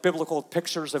into like biblical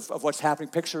pictures of what's happening,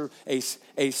 picture a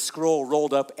scroll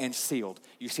rolled up and sealed.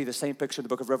 You see the same picture in the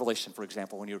book of Revelation, for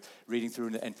example, when you're reading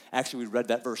through, and actually we read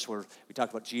that verse where we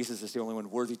talked about Jesus is the only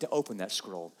one worthy to open that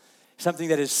scroll. Something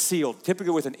that is sealed,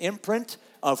 typically with an imprint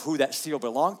of who that seal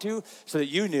belonged to, so that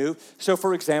you knew. So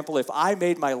for example, if I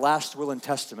made my last will and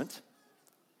testament,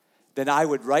 then I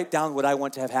would write down what I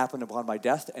want to have happen upon my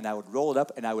death, and I would roll it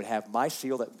up, and I would have my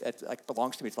seal that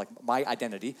belongs to me. It's like my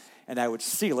identity, and I would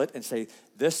seal it and say,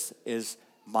 this is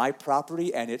my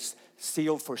property, and it's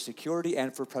sealed for security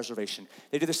and for preservation.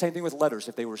 They did the same thing with letters.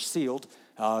 If they were sealed,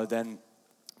 then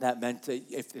that meant that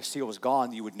if the seal was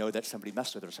gone, you would know that somebody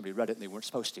messed with it or somebody read it and they weren't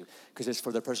supposed to, because it's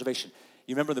for their preservation.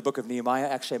 You remember in the book of Nehemiah?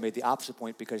 Actually, I made the opposite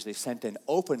point because they sent an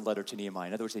open letter to Nehemiah.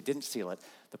 In other words, they didn't seal it.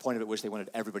 The point of it was they wanted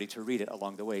everybody to read it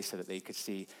along the way so that they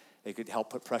could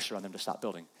help put pressure on them to stop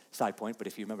building. Side point, but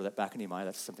if you remember that back in Nehemiah,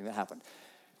 that's something that happened.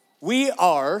 We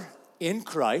are, in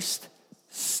Christ,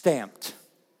 stamped.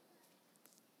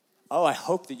 Oh, I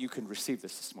hope that you can receive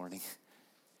this morning.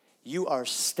 You are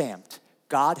stamped.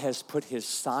 God has put his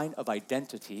sign of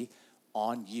identity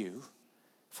on you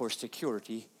for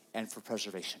security and for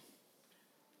preservation.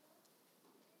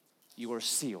 You are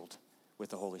sealed with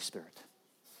the Holy Spirit.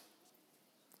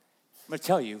 I'm going to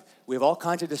tell you, we have all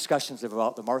kinds of discussions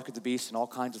about the mark of the beast and all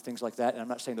kinds of things like that, and I'm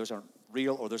not saying those aren't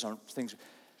real or those aren't things,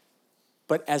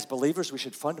 but as believers, we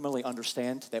should fundamentally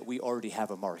understand that we already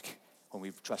have a mark when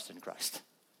we've trusted in Christ,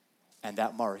 and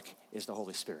that mark is the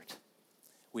Holy Spirit.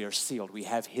 We are sealed. We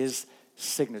have his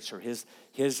signature,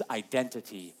 his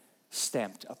identity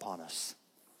stamped upon us.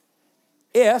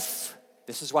 If,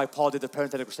 this is why Paul did the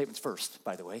parenthetical statements first,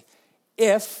 by the way,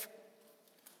 if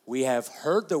we have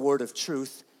heard the word of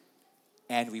truth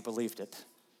and we believed it.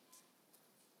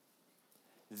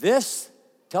 This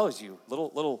tells you,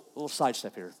 little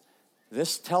sidestep here.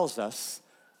 This tells us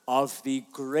of the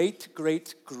great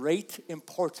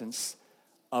importance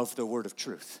of the word of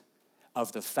truth,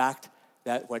 of the fact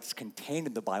that what's contained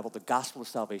in the Bible, the gospel of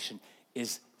salvation,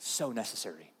 is so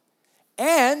necessary.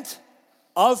 And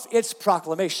of its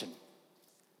proclamation,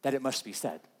 that it must be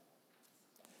said.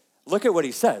 Look at what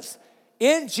he says.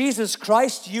 In Jesus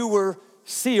Christ you were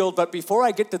sealed, but before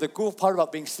I get to the cool part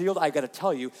about being sealed, I got to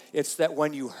tell you, it's that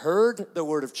when you heard the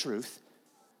word of truth,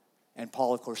 and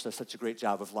Paul, of course, does such a great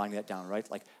job of lining that down, right?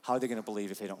 Like, how are they going to believe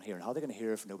if they don't hear? And how are they going to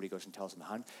hear if nobody goes and tells them?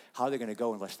 How are they going to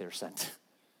go unless they're sent,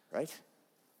 right?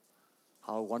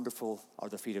 How wonderful are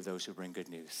the feet of those who bring good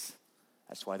news.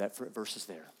 That's why that verse is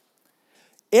there.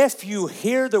 If you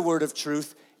hear the word of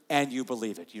truth and you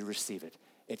believe it, you receive it,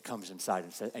 it comes inside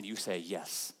and you say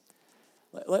yes.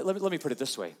 Let me put it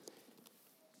this way.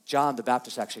 John the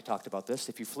Baptist actually talked about this.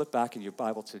 If you flip back in your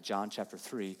Bible to John chapter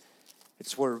 3,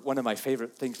 it's where one of my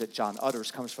favorite things that John utters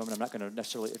comes from, and I'm not going to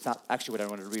necessarily, it's not actually what I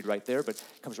wanted to read right there, but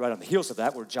it comes right on the heels of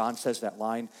that, where John says that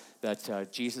line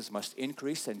that Jesus must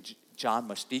increase and John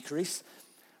must decrease.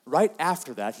 Right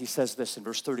after that, he says this in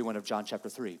verse 31 of John chapter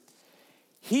 3.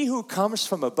 He who comes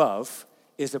from above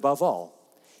is above all.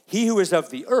 He who is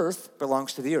of the earth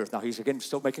belongs to the earth. Now, he's again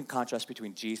still making contrast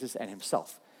between Jesus and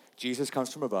himself. Jesus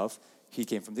comes from above. He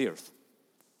came from the earth.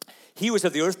 He who is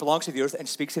of the earth belongs to the earth and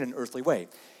speaks in an earthly way.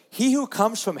 He who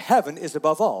comes from heaven is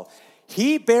above all.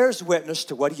 He bears witness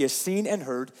to what he has seen and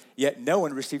heard, yet no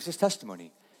one receives his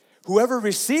testimony. Whoever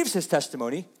receives his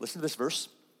testimony, listen to this verse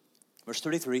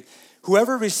 33,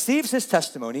 whoever receives his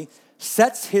testimony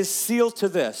sets his seal to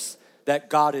this, that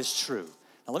God is true.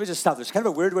 Now let me just stop. There's kind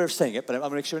of a weird way of saying it, but I'm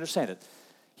going to make sure you understand it.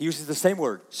 He uses the same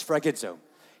word, sphragizo.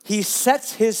 He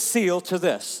sets his seal to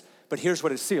this, but here's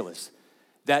what his seal is,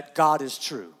 that God is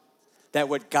true, that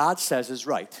what God says is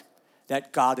right,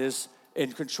 that God is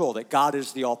in control, that God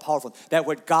is the all-powerful, that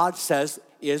what God says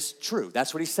is true.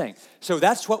 That's what he's saying. So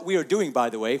that's what we are doing, by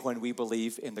the way, when we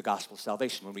believe in the gospel of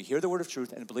salvation. When we hear the word of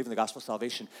truth and believe in the gospel of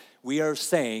salvation, we are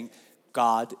saying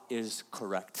God is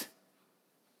correct.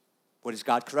 What is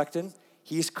God correct in?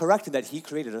 He's correct in that he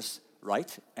created us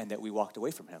right and that we walked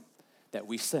away from him, that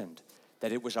we sinned,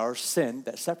 that it was our sin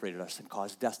that separated us and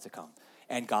caused death to come.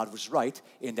 And God was right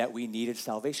in that we needed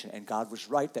salvation. And God was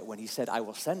right that when he said, I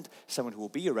will send someone who will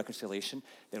be your reconciliation,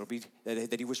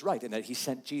 that he was right, and that he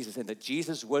sent Jesus, and that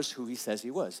Jesus was who he says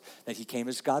he was, that he came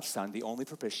as God's son, the only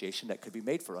propitiation that could be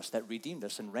made for us, that redeemed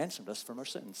us and ransomed us from our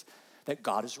sins, that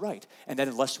God is right. And that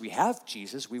unless we have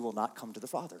Jesus, we will not come to the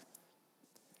Father.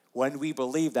 When we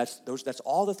believe, that's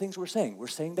all the things we're saying. We're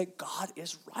saying that God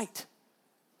is right.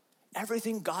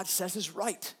 Everything God says is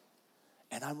right,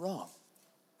 and I'm wrong.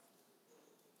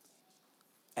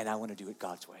 And I want to do it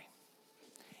God's way.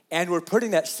 And we're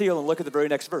putting that seal, and look at the very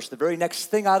next verse, the very next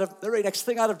thing out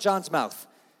of John's mouth.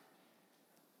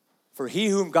 For he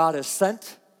whom God has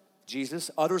sent,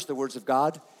 Jesus, utters the words of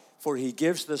God, for he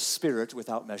gives the Spirit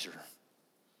without measure.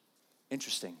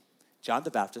 Interesting. John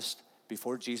the Baptist,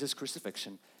 before Jesus'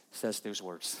 crucifixion, says those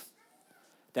words.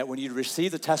 That when you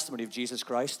receive the testimony of Jesus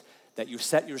Christ, that you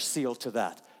set your seal to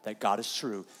that God is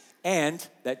true, and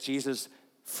that Jesus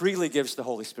freely gives the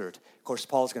Holy Spirit. Of course,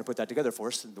 Paul is going to put that together for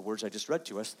us in the words I just read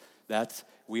to us, that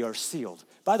we are sealed.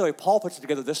 By the way, Paul puts it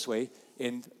together this way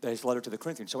in his letter to the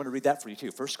Corinthians. So I want to read that for you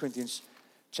too. 2 Corinthians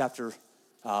chapter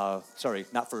 1.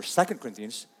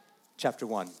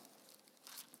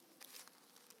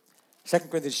 2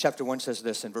 Corinthians chapter 1 says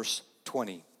this in verse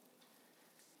 20.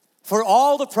 For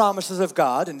all the promises of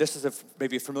God, and this is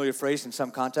maybe a familiar phrase in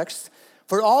some contexts,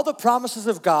 for all the promises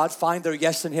of God find their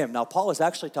yes in him. Now, Paul is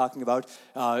actually talking about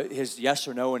his yes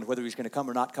or no and whether he's going to come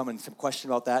or not come and some question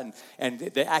about that and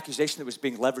the accusation that was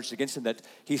being leveraged against him that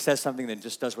he says something and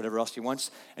just does whatever else he wants.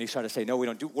 And he's trying to say, no, we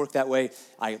don't work that way.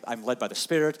 I'm led by the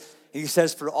Spirit. And he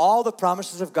says, for all the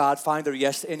promises of God find their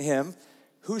yes in him.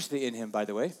 Who's the in him, by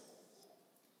the way?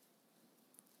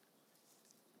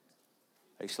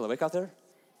 Are you still awake out there?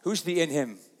 Who's the in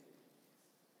him?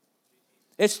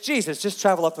 It's Jesus. Just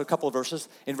travel up a couple of verses.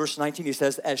 In verse 19, he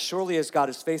says, as surely as God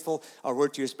is faithful, our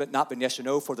word to you has not been yes or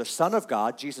no, for the Son of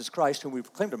God, Jesus Christ, whom we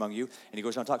proclaimed among you. And he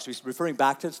goes on to talk. So he's referring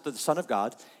back to the Son of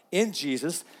God in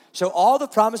Jesus. So all the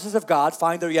promises of God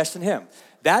find their yes in him.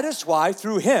 That is why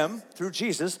through him, through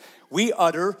Jesus, we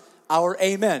utter our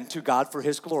amen to God for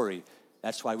his glory.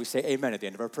 That's why we say amen at the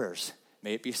end of our prayers.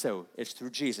 May it be so. It's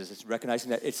through Jesus. It's recognizing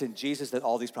that it's in Jesus that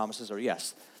all these promises are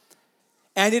yes.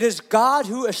 And it is God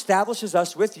who establishes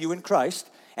us with you in Christ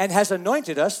and has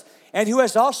anointed us, and who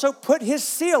has also put his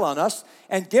seal on us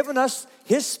and given us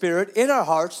his Spirit in our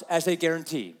hearts as a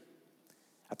guarantee.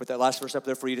 I put that last verse up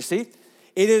there for you to see.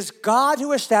 It is God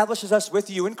who establishes us with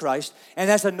you in Christ and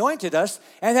has anointed us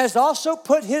and has also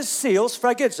put his seal,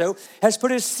 phragizo, has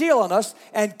put his seal on us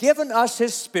and given us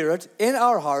his Spirit in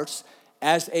our hearts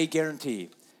as a guarantee.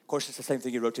 Of course, it's the same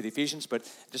thing he wrote to the Ephesians, but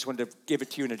I just wanted to give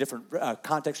it to you in a different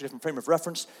context, a different frame of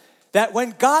reference, that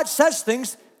when God says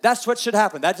things, that's what should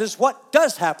happen. That is what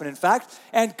does happen, in fact,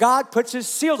 and God puts his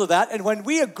seal to that, and when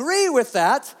we agree with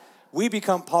that, we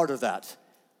become part of that.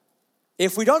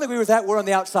 If we don't agree with that, we're on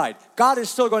the outside. God is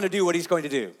still going to do what he's going to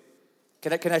do.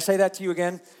 Can I say that to you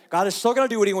again? God is still going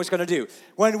to do what he was going to do.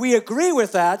 When we agree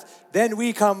with that, then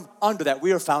we come under that.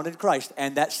 We are found in Christ,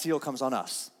 and that seal comes on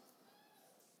us.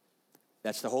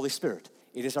 That's the Holy Spirit.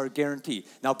 It is our guarantee.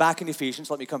 Now, back in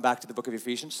Ephesians, let me come back to the book of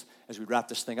Ephesians as we wrap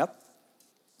this thing up.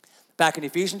 Back in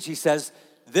Ephesians, he says,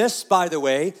 this, by the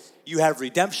way, you have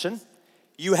redemption.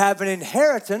 You have an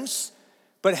inheritance,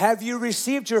 but have you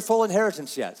received your full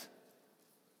inheritance yet?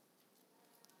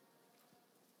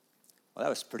 Well, that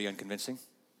was pretty unconvincing.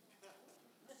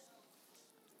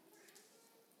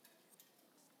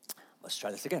 Let's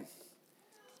try this again.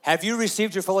 Have you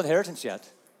received your full inheritance yet?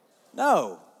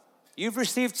 No. You've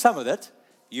received some of it.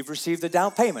 You've received the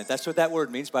down payment. That's what that word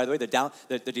means, by the way.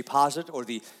 The deposit or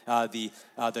the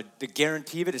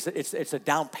guarantee of it. It's a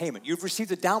down payment. You've received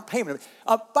the down payment.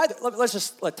 Let's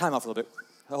just let time off a little bit.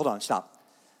 Hold on, stop.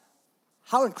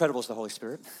 How incredible is the Holy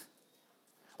Spirit?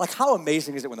 Like, how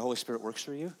amazing is it when the Holy Spirit works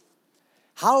through you?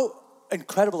 How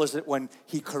incredible is it when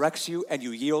he corrects you and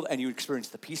you yield and you experience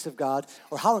the peace of God?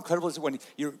 Or how incredible is it when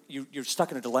you're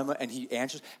stuck in a dilemma and he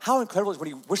answers? How incredible is it when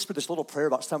you whisper this little prayer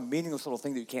about some meaningless little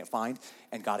thing that you can't find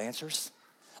and God answers?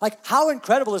 Like, how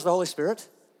incredible is the Holy Spirit?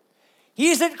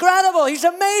 He's incredible. He's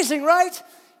amazing, right?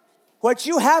 What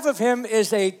you have of him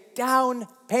is a down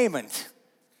payment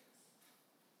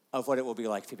of what it will be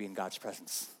like to be in God's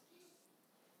presence.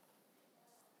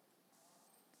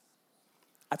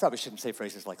 I probably shouldn't say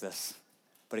phrases like this,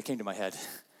 but it came to my head.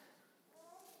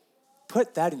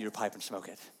 Put that in your pipe and smoke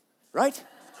it, right?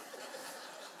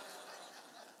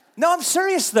 No, I'm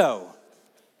serious though.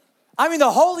 I mean,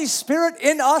 the Holy Spirit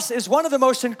in us is one of the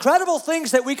most incredible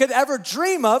things that we could ever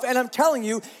dream of, and I'm telling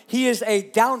you, he is a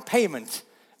down payment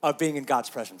of being in God's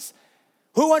presence.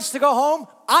 Who wants to go home?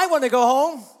 I want to go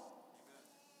home.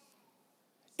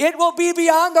 It will be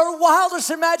beyond our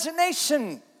wildest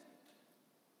imagination.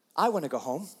 I want to go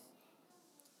home.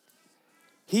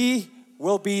 He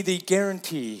will be the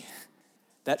guarantee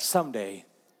that someday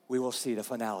we will see the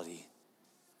finality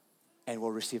and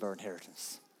we'll receive our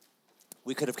inheritance.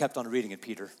 We could have kept on reading in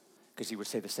Peter because he would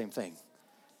say the same thing.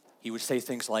 He would say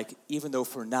things like, even though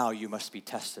for now you must be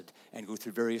tested and go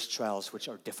through various trials which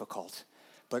are difficult,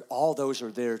 but all those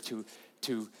are there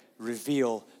to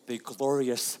reveal the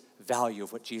glorious value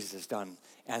of what Jesus has done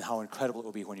and how incredible it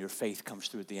will be when your faith comes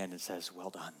through at the end and says, well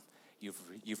done.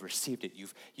 You've received it.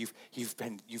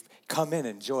 You've come in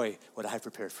and enjoy what I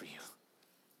prepared for you.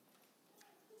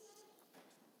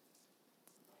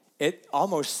 It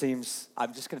almost seems,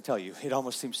 I'm just going to tell you, it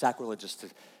almost seems sacrilegious to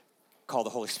call the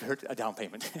Holy Spirit a down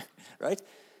payment, right?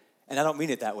 And I don't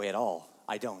mean it that way at all.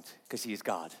 I don't, because he is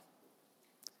God.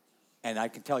 And I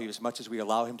can tell you, as much as we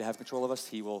allow him to have control of us,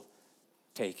 he will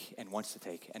take and wants to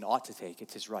take and ought to take.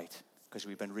 It's his right, because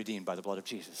we've been redeemed by the blood of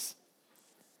Jesus.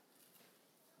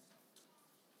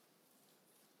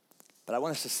 But I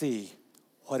want us to see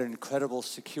what an incredible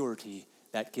security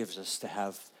that gives us to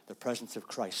have the presence of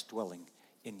Christ dwelling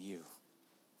in you.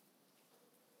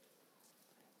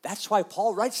 That's why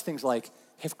Paul writes things like,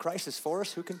 if Christ is for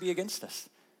us, who can be against us?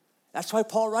 That's why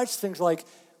Paul writes things like,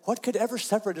 what could ever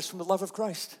separate us from the love of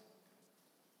Christ?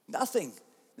 Nothing.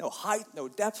 No height, no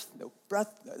depth, no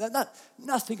breadth,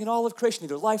 nothing in all of creation,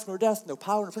 neither life nor death, no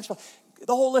power nor principle.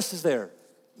 The whole list is there.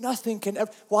 Nothing can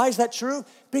ever. Why is that true?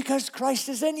 Because Christ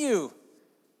is in you.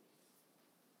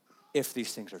 If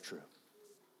these things are true.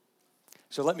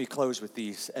 So let me close with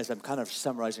these as I'm kind of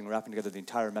summarizing, wrapping together the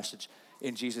entire message.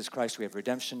 In Jesus Christ we have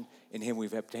redemption. In him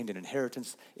we've obtained an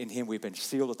inheritance. In him we've been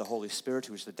sealed with the Holy Spirit,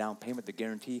 who is the down payment, the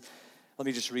guarantee. Let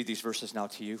me just read these verses now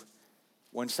to you.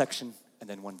 One section and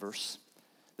then one verse.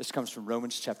 This comes from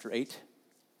Romans chapter 8,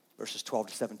 verses 12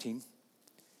 to 17.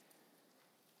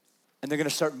 And they're going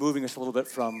to start moving us a little bit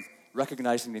from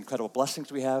recognizing the incredible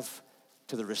blessings we have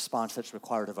to the response that's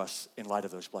required of us in light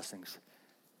of those blessings.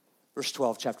 Verse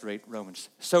 12, chapter 8, Romans.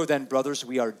 So then, brothers,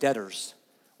 we are debtors.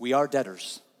 We are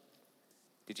debtors.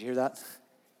 Did you hear that?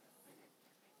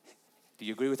 Do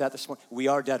you agree with that this morning? We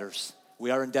are debtors. We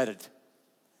are indebted,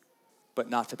 but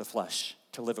not to the flesh,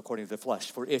 to live according to the flesh.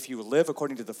 For if you live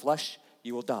according to the flesh,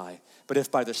 you will die. But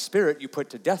if by the Spirit you put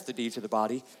to death the deeds of the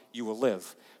body, you will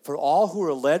live. For all who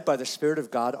are led by the Spirit of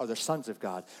God are the sons of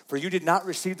God. For you did not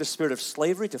receive the spirit of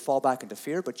slavery to fall back into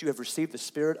fear, but you have received the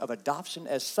spirit of adoption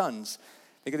as sons.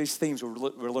 Think of these themes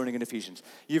we're learning in Ephesians.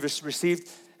 You've received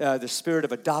the spirit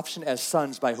of adoption as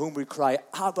sons, by whom we cry,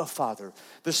 Abba, Father.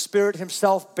 The Spirit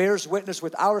himself bears witness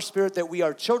with our spirit that we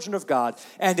are children of God,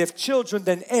 and if children,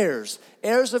 then heirs,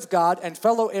 heirs of God and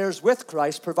fellow heirs with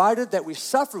Christ, provided that we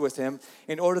suffer with him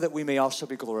in order that we may also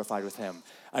be glorified with him.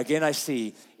 Again, I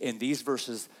see in these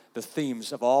verses the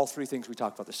themes of all three things we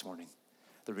talked about this morning: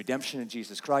 the redemption in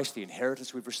Jesus Christ, the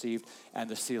inheritance we've received, and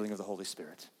the sealing of the Holy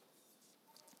Spirit.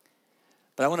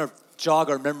 But I want to jog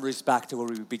our memories back to where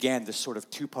we began this sort of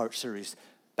two-part series,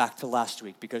 back to last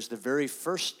week, because the very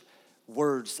first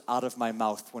words out of my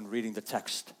mouth when reading the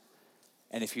text,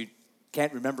 and if you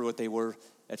can't remember what they were,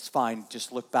 that's fine.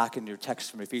 Just look back in your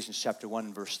text from Ephesians chapter 1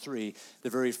 and verse 3. The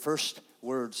very first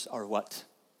words are what?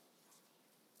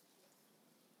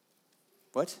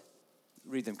 What?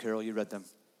 Read them, Carol. You read them.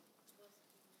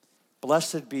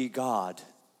 Blessed be God.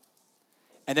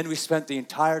 And then we spent the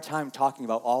entire time talking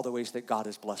about all the ways that God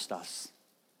has blessed us.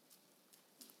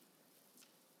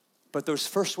 But those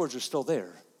first words are still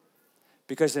there,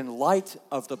 because in light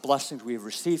of the blessings we have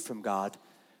received from God,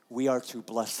 we are to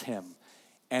bless him.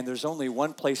 And there's only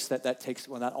one place that takes,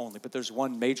 well, not only, but there's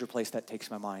one major place that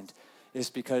takes my mind, is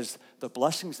because the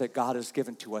blessings that God has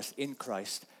given to us in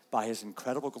Christ by his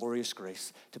incredible glorious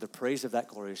grace, to the praise of that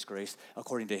glorious grace,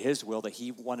 according to his will that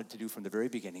he wanted to do from the very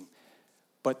beginning.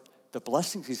 But the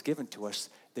blessings he's given to us,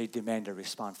 they demand a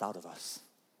response out of us.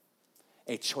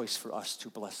 A choice for us to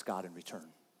bless God in return,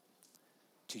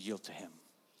 to yield to him,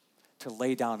 to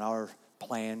lay down our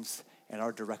plans and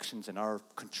our directions and our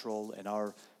control and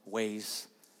our ways,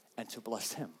 and to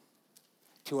bless him,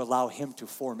 to allow him to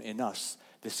form in us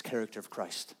this character of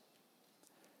Christ,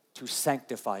 to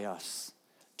sanctify us,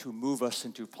 to move us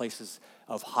into places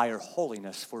of higher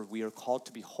holiness, for we are called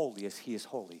to be holy as he is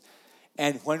holy.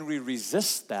 And when we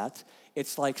resist that,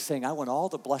 it's like saying, I want all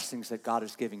the blessings that God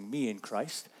is giving me in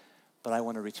Christ, but I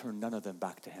want to return none of them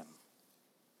back to him.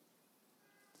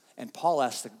 And Paul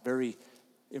asked a very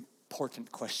important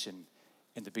question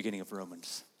in the beginning of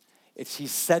Romans.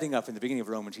 He's setting up, in the beginning of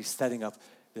Romans, he's setting up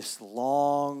this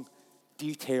long,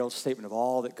 detailed statement of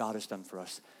all that God has done for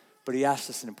us. But he asked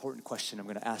us an important question. I'm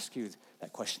going to ask you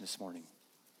that question this morning.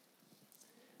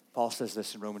 Paul says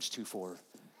this in Romans 2:4.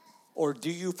 Or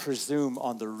do you presume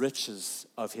on the riches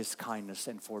of his kindness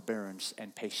and forbearance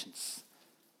and patience?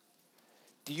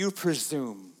 Do you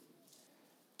presume?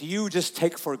 Do you just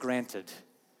take for granted?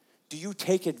 Do you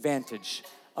take advantage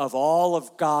of all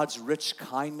of God's rich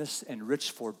kindness and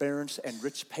rich forbearance and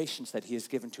rich patience that he has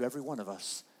given to every one of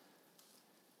us?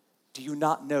 Do you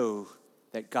not know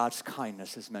that God's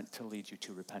kindness is meant to lead you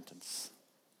to repentance?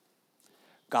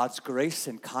 God's grace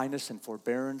and kindness and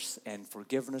forbearance and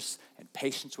forgiveness and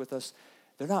patience with us,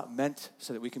 they're not meant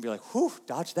so that we can be like, whew,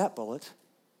 dodge that bullet.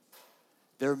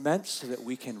 They're meant so that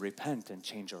we can repent and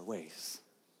change our ways.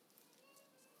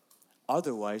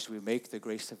 Otherwise, we make the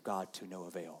grace of God to no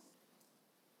avail.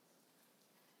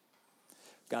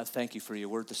 God, thank you for your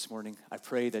word this morning. I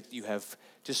pray that you have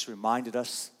just reminded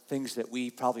us things that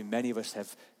many of us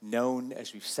have known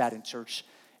as we've sat in church.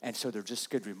 And so they're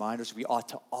just good reminders. We ought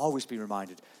to always be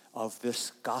reminded of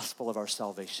this gospel of our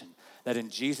salvation, that in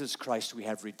Jesus Christ we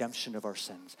have redemption of our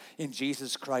sins. In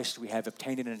Jesus Christ we have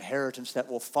obtained an inheritance that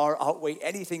will far outweigh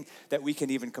anything that we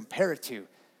can even compare it to.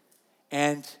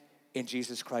 And in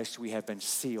Jesus Christ we have been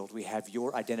sealed. We have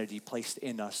your identity placed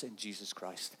in us in Jesus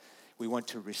Christ. We want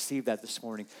to receive that this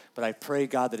morning. But I pray,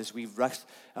 God, that as we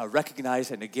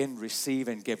recognize and again receive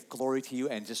and give glory to you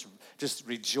and just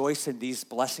rejoice in these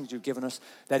blessings you've given us,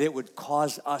 that it would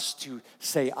cause us to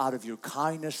say out of your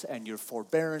kindness and your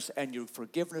forbearance and your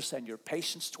forgiveness and your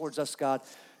patience towards us, God,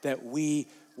 that we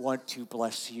want to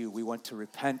bless you. We want to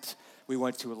repent. We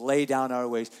want to lay down our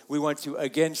ways. We want to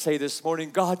again say this morning,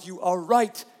 God, you are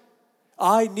right.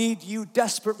 I need you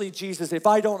desperately, Jesus. If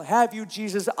I don't have you,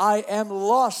 Jesus, I am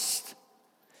lost.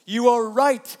 You are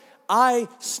right. I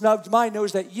snubbed my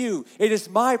nose at you. It is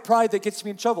my pride that gets me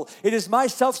in trouble. It is my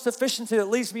self-sufficiency that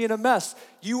leaves me in a mess.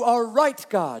 You are right,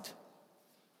 God.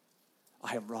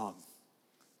 I am wrong.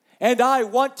 And I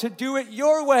want to do it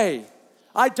your way.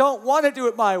 I don't want to do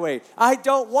it my way. I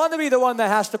don't want to be the one that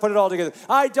has to put it all together.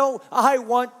 I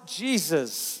want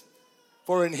Jesus.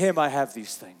 For in him I have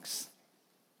these things.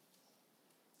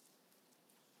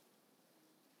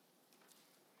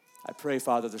 I pray,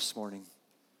 Father, this morning,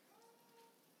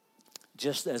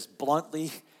 just as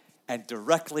bluntly and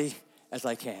directly as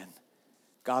I can.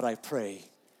 God, I pray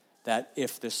that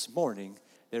if this morning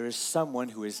there is someone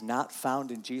who is not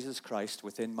found in Jesus Christ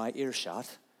within my earshot,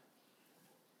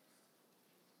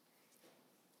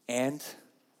 and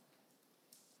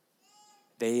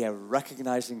they are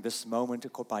recognizing this moment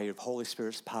by your Holy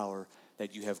Spirit's power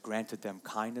that you have granted them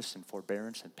kindness and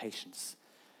forbearance and patience,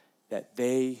 that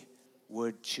they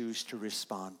would choose to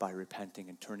respond by repenting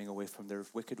and turning away from their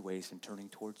wicked ways and turning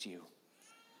towards you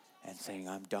and saying,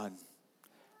 I'm done.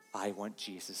 I want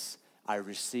Jesus. I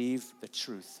receive the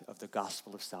truth of the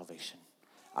gospel of salvation.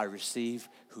 I receive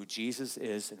who Jesus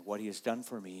is and what he has done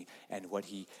for me and what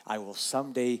I will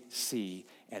someday see,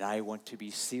 and I want to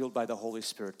be sealed by the Holy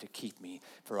Spirit to keep me,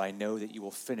 for I know that you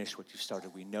will finish what you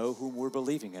started. We know whom we're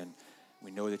believing in.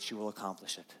 We know that you will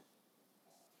accomplish it.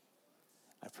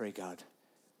 I pray, God,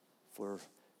 for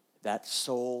that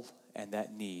soul and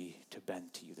that knee to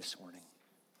bend to you this morning.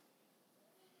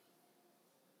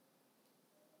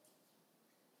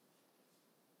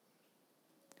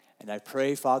 And I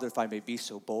pray, Father, if I may be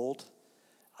so bold,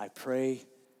 I pray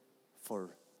for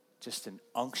just an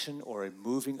unction or a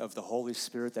moving of the Holy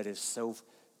Spirit that is so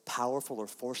powerful or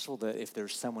forceful that if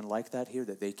there's someone like that here,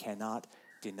 that they cannot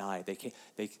deny.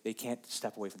 They can't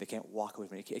step away from it. They can't walk away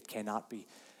from it. It cannot be.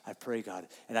 I pray, God.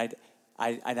 And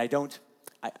I don't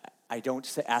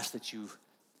ask that you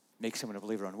make someone a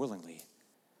believer unwillingly.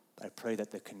 But I pray that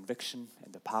the conviction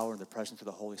and the power and the presence of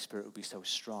the Holy Spirit would be so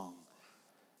strong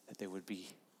that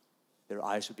their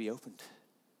eyes would be opened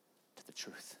to the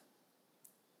truth.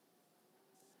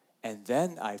 And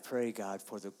then I pray, God,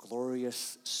 for the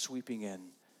glorious sweeping in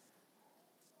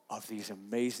of these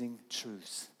amazing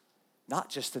truths, not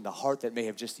just in the heart that may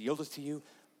have just yielded to you,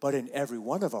 but in every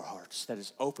one of our hearts that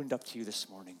is opened up to you this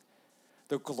morning.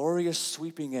 The glorious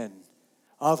sweeping in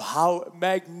of how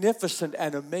magnificent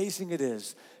and amazing it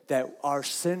is that our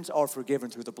sins are forgiven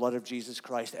through the blood of Jesus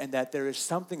Christ, and that there is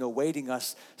something awaiting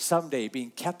us someday,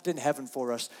 being kept in heaven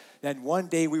for us. Then one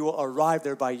day we will arrive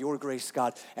there by your grace,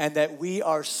 God, and that we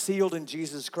are sealed in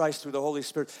Jesus Christ through the Holy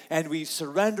Spirit, and we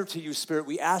surrender to you, Spirit.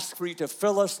 We ask for you to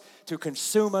fill us, to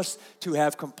consume us, to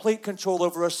have complete control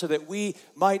over us so that we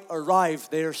might arrive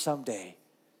there someday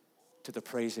to the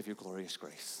praise of your glorious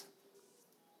grace.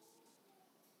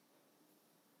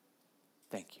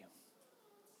 Thank you.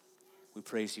 We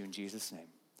praise you in Jesus' name.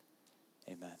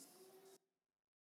 Amen.